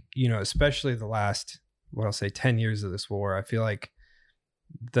think, especially the last, 10 years of this war, I feel like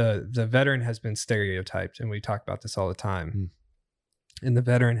the veteran has been stereotyped, and we talk about this all the time. Mm-hmm. And the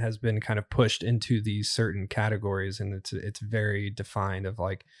veteran has been kind of pushed into these certain categories, and it's very defined of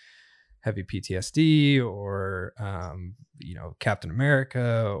like heavy PTSD or, Captain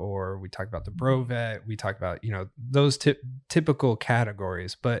America, or we talk about the bro vet. We talk about, those typical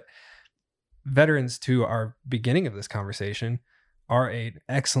categories, but veterans, to our beginning of this conversation, are an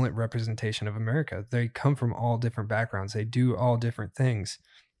excellent representation of America. They come from all different backgrounds. They do all different things.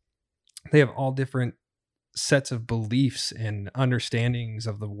 They have all different sets of beliefs and understandings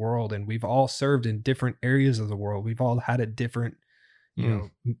of the world. And we've all served in different areas of the world. We've all had a different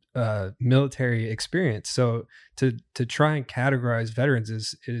military experience. So to try and categorize veterans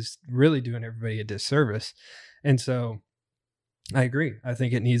is really doing everybody a disservice. And so I agree. I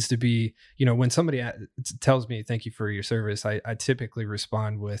think it needs to be, when somebody tells me thank you for your service, I typically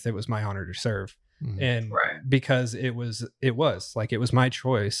respond with, it was my honor to serve. Mm-hmm. And because it was my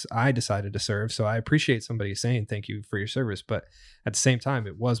choice. I decided to serve. So I appreciate somebody saying thank you for your service, but at the same time,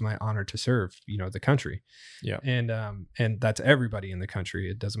 it was my honor to serve, the country. Yeah. And that's everybody in the country.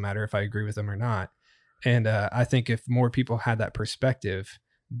 It doesn't matter if I agree with them or not. And I think if more people had that perspective,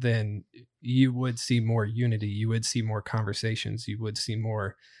 then you would see more unity. You would see more conversations. You would see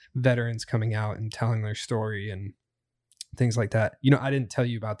more veterans coming out and telling their story and things like that. I didn't tell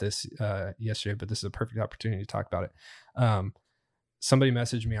you about this yesterday, but this is a perfect opportunity to talk about it. Somebody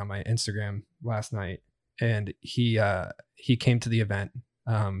messaged me on my Instagram last night, and he came to the event.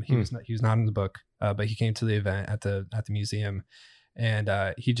 He was not in the book, but he came to the event at the museum, and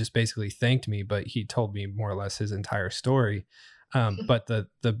he just basically thanked me, but he told me more or less his entire story. But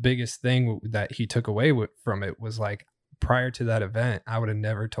the biggest thing that he took away from it was like, prior to that event, I would have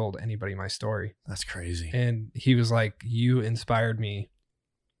never told anybody my story. That's crazy. And he was like, you inspired me,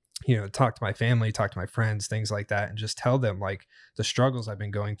 talk to my family, talk to my friends, things like that, and just tell them like the struggles I've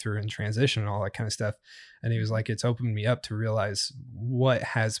been going through in transition and all that kind of stuff. And he was like, it's opened me up to realize what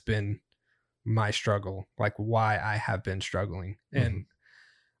has been my struggle, like why I have been struggling. Mm-hmm. And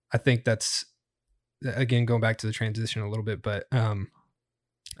I think that's, again, going back to the transition a little bit, but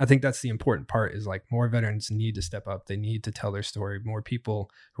I think that's the important part, is like more veterans need to step up. They need to tell their story. More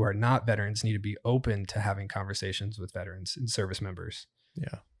people who are not veterans need to be open to having conversations with veterans and service members.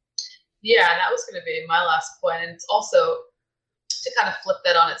 Yeah. Yeah, and that was going to be my last point. And it's also to kind of flip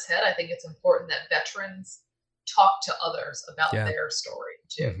that on its head. I think it's important that veterans talk to others about their story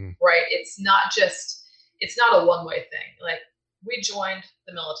too, right? It's not a one-way thing. Like, we joined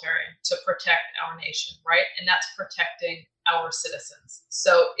the military to protect our nation, right? And that's protecting our citizens.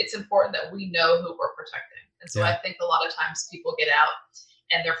 So it's important that we know who we're protecting. And so I think a lot of times people get out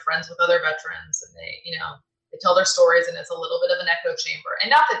and they're friends with other veterans and they tell their stories, and it's a little bit of an echo chamber.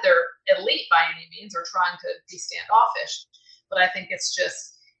 And not that they're elite by any means or trying to be standoffish, but I think it's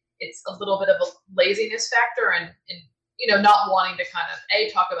a little bit of a laziness factor and not wanting to kind of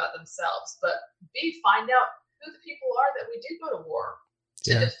talk about themselves, but find out who the people are that we did go to war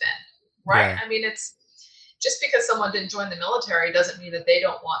to defend, right? I mean, it's just because someone didn't join the military doesn't mean that they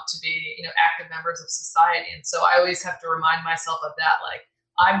don't want to be, active members of society. And so I always have to remind myself of that. Like,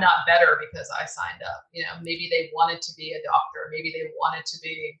 I'm not better because I signed up. Maybe they wanted to be a doctor. Maybe they wanted to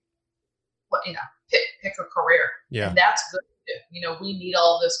be, pick a career. Yeah. And that's good. We need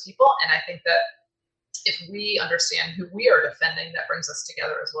all of those people. And I think that if we understand who we are defending, that brings us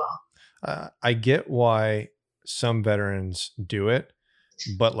together as well. I get why some veterans do it,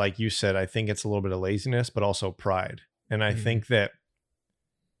 but like you said, I think it's a little bit of laziness, but also pride. And I think that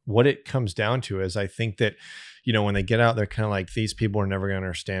what it comes down to is, I think that, when they get out, they're kind of like, these people are never going to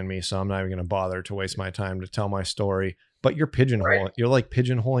understand me, so I'm not even going to bother to waste my time to tell my story. But you're you're like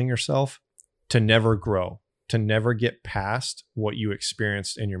pigeonholing yourself to never grow, to never get past what you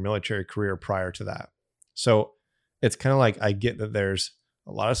experienced in your military career prior to that. So it's kind of like, I get that there's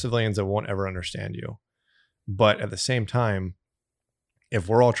a lot of civilians that won't ever understand you. But at the same time, if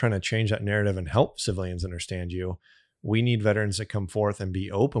we're all trying to change that narrative and help civilians understand you, we need veterans to come forth and be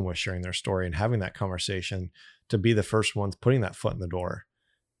open with sharing their story and having that conversation, to be the first ones putting that foot in the door,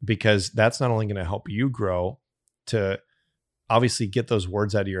 because that's not only going to help you grow to obviously get those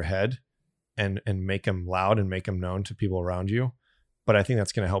words out of your head and make them loud and make them known to people around you. But I think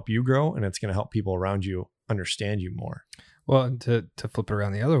that's going to help you grow, and it's going to help people around you understand you more. Well, and to flip it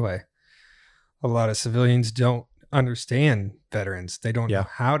around the other way, a lot of civilians don't understand veterans. They don't know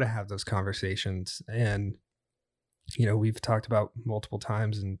how to have those conversations. And, we've talked about multiple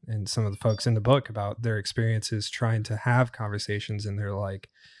times and some of the folks in the book about their experiences trying to have conversations. And they're like,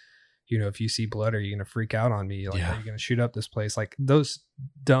 if you see blood, are you going to freak out on me? Like, are you going to shoot up this place? Like, those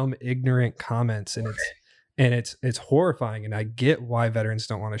dumb, ignorant comments. And it's horrifying. And I get why veterans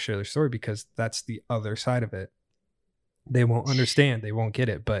don't want to share their story, because that's the other side of it. They won't understand. They won't get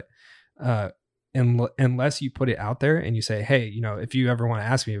it. But, unless you put it out there and you say, hey, if you ever want to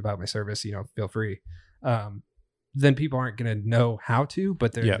ask me about my service, feel free. Then people aren't going to know how to,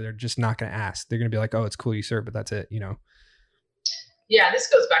 but they're just not going to ask. They're going to be like, oh, it's cool you serve, but that's it, Yeah, this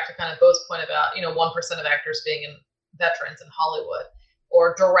goes back to kind of Bo's point about, 1% of actors being veterans in Hollywood,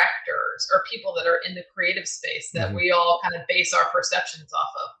 or directors, or people that are in the creative space that we all kind of base our perceptions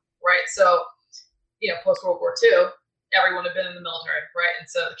off of, right? So, post World War II, everyone had been in the military, right? And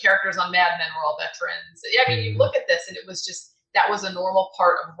so the characters on Mad Men were all veterans. I mean, you look at this and it was just, that was a normal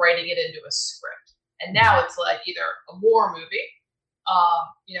part of writing it into a script. And now it's like either a war movie,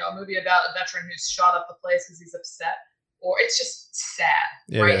 a movie about a veteran who's shot up the place because he's upset, or it's just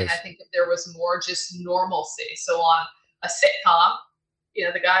sad, right? And I think if there was more just normalcy. So on a sitcom,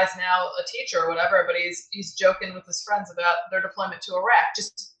 the guy's now a teacher or whatever, but he's joking with his friends about their deployment to Iraq,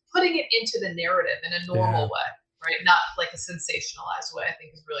 just putting it into the narrative in a normal way. Right, not like a sensationalized way, I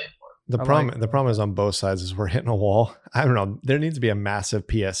think is really important. The problem is on both sides is we're hitting a wall. I don't know. There needs to be a massive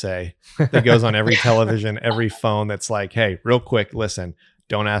PSA that goes on every television, every phone that's like, hey, real quick, listen,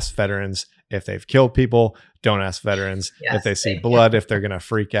 don't ask veterans if they've killed people. Don't ask veterans if they see blood, if they're going to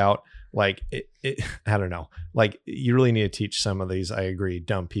freak out. Like, I don't know. Like, you really need to teach some of these, I agree,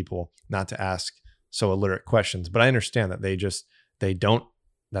 dumb people not to ask so illiterate questions. But I understand that they don't.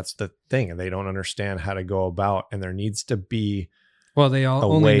 That's the thing. They don't understand how to go about, and there needs to be. Well, they all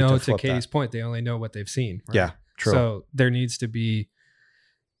only know, to Katie's point, they only know what they've seen. Right? Yeah, true. So there needs to be,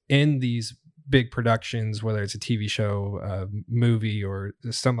 in these big productions, whether it's a TV show, movie, or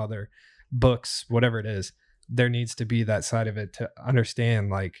some other books, whatever it is, there needs to be that side of it to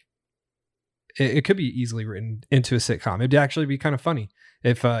understand. Like, it could be easily written into a sitcom. It'd actually be kind of funny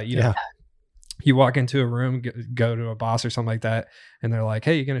if you walk into a room, go to a boss or something like that, and they're like,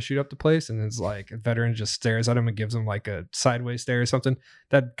 hey, you're going to shoot up the place? And it's like a veteran just stares at him and gives him like a sideways stare or something.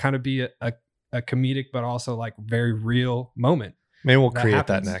 That'd kind of be a comedic, but also like very real moment. Maybe we'll create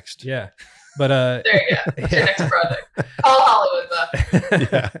that next. Yeah. But there you go. That's your next project. All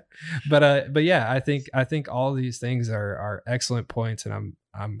Hollywood. Yeah. But yeah, I think all these things are excellent points, and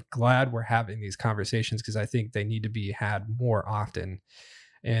I'm glad we're having these conversations, because I think they need to be had more often.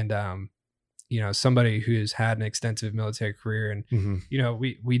 And, somebody who's had an extensive military career, and,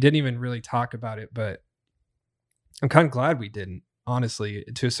 we didn't even really talk about it, but I'm kind of glad we didn't, honestly,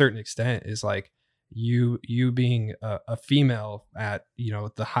 to a certain extent, is like you being a female at,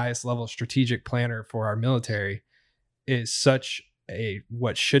 the highest level strategic planner for our military is such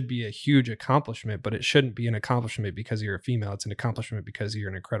what should be a huge accomplishment, but it shouldn't be an accomplishment because you're a female. It's an accomplishment because you're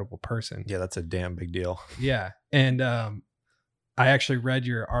an incredible person. Yeah, that's a damn big deal. Yeah. And I actually read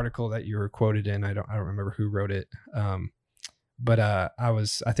your article that you were quoted in. I don't remember who wrote it. But I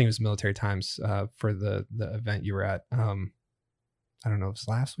think it was Military Times for the event you were at. I don't know if it was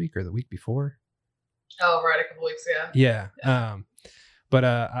last week or the week before. Oh, right, a couple weeks ago. Yeah. But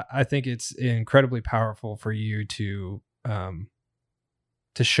I think it's incredibly powerful for you to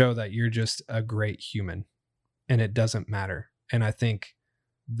show that you're just a great human and it doesn't matter. And I think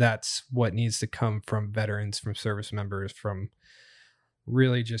that's what needs to come from veterans, from service members, from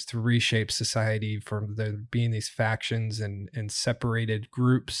really just to reshape society, from there being these factions and separated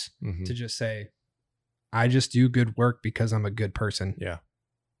groups, to just say, I just do good work because I'm a good person. Yeah.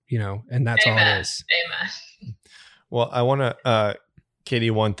 And that's Amen. all it is. Amen. Well, I want to, Katie,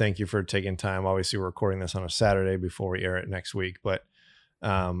 thank you for taking time. Obviously, we're recording this on a Saturday before we air it next week, but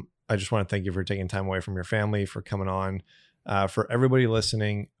I just want to thank you for taking time away from your family, for coming on. For everybody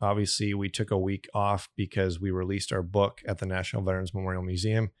listening, obviously, we took a week off because we released our book at the National Veterans Memorial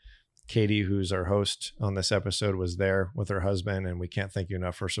Museum. Katie, who's our host on this episode, was there with her husband, and we can't thank you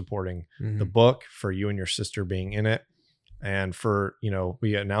enough for supporting the book, for you and your sister being in it. And for,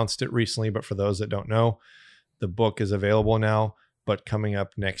 we announced it recently, but for those that don't know, the book is available now. But coming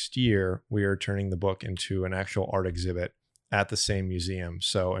up next year, we are turning the book into an actual art exhibit at the same museum.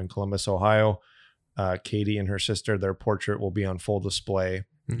 So in Columbus, Ohio, Katie and her sister, their portrait will be on full display,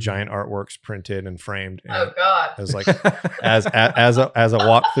 giant artworks printed and framed. And oh God! As like as a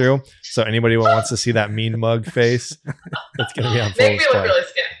walkthrough. So anybody who wants to see that mean mug face, it's going to be on full display. Make me look really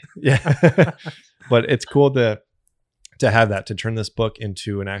skinny. Yeah, but it's cool to have that, to turn this book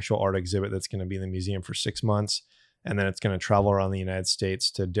into an actual art exhibit that's going to be in the museum for 6 months. And then it's going to travel around the United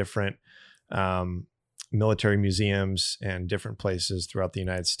States to different military museums and different places throughout the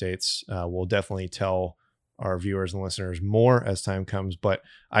United States. We'll definitely tell our viewers and listeners more as time comes, but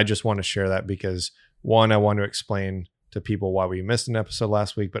I just want to share that because, one, I want to explain to people why we missed an episode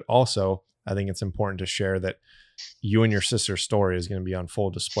last week, but also I think it's important to share that you and your sister's story is going to be on full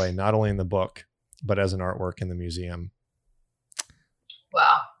display, not only in the book, but as an artwork in the museum.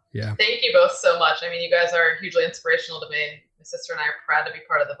 Wow. Yeah. Thank you both so much. I mean, you guys are hugely inspirational to me. My sister and I are proud to be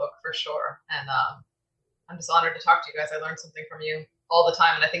part of the book for sure. And I'm just honored to talk to you guys. I learn something from you all the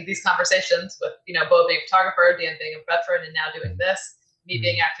time. And I think these conversations with, Bo being a photographer, Dan being a veteran, and now doing this, me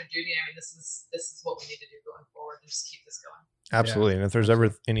being active duty, I mean, this is what we need to do going forward, and just keep this going. Absolutely. And if there's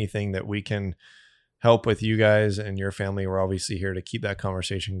ever anything that we can help with you guys and your family, we're obviously here to keep that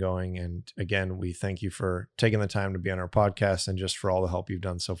conversation going. And again, we thank you for taking the time to be on our podcast and just for all the help you've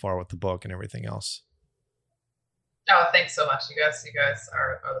done so far with the book and everything else. Oh, thanks so much. You guys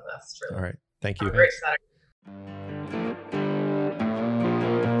are the best. Really. All right. Thank you. Great Saturday.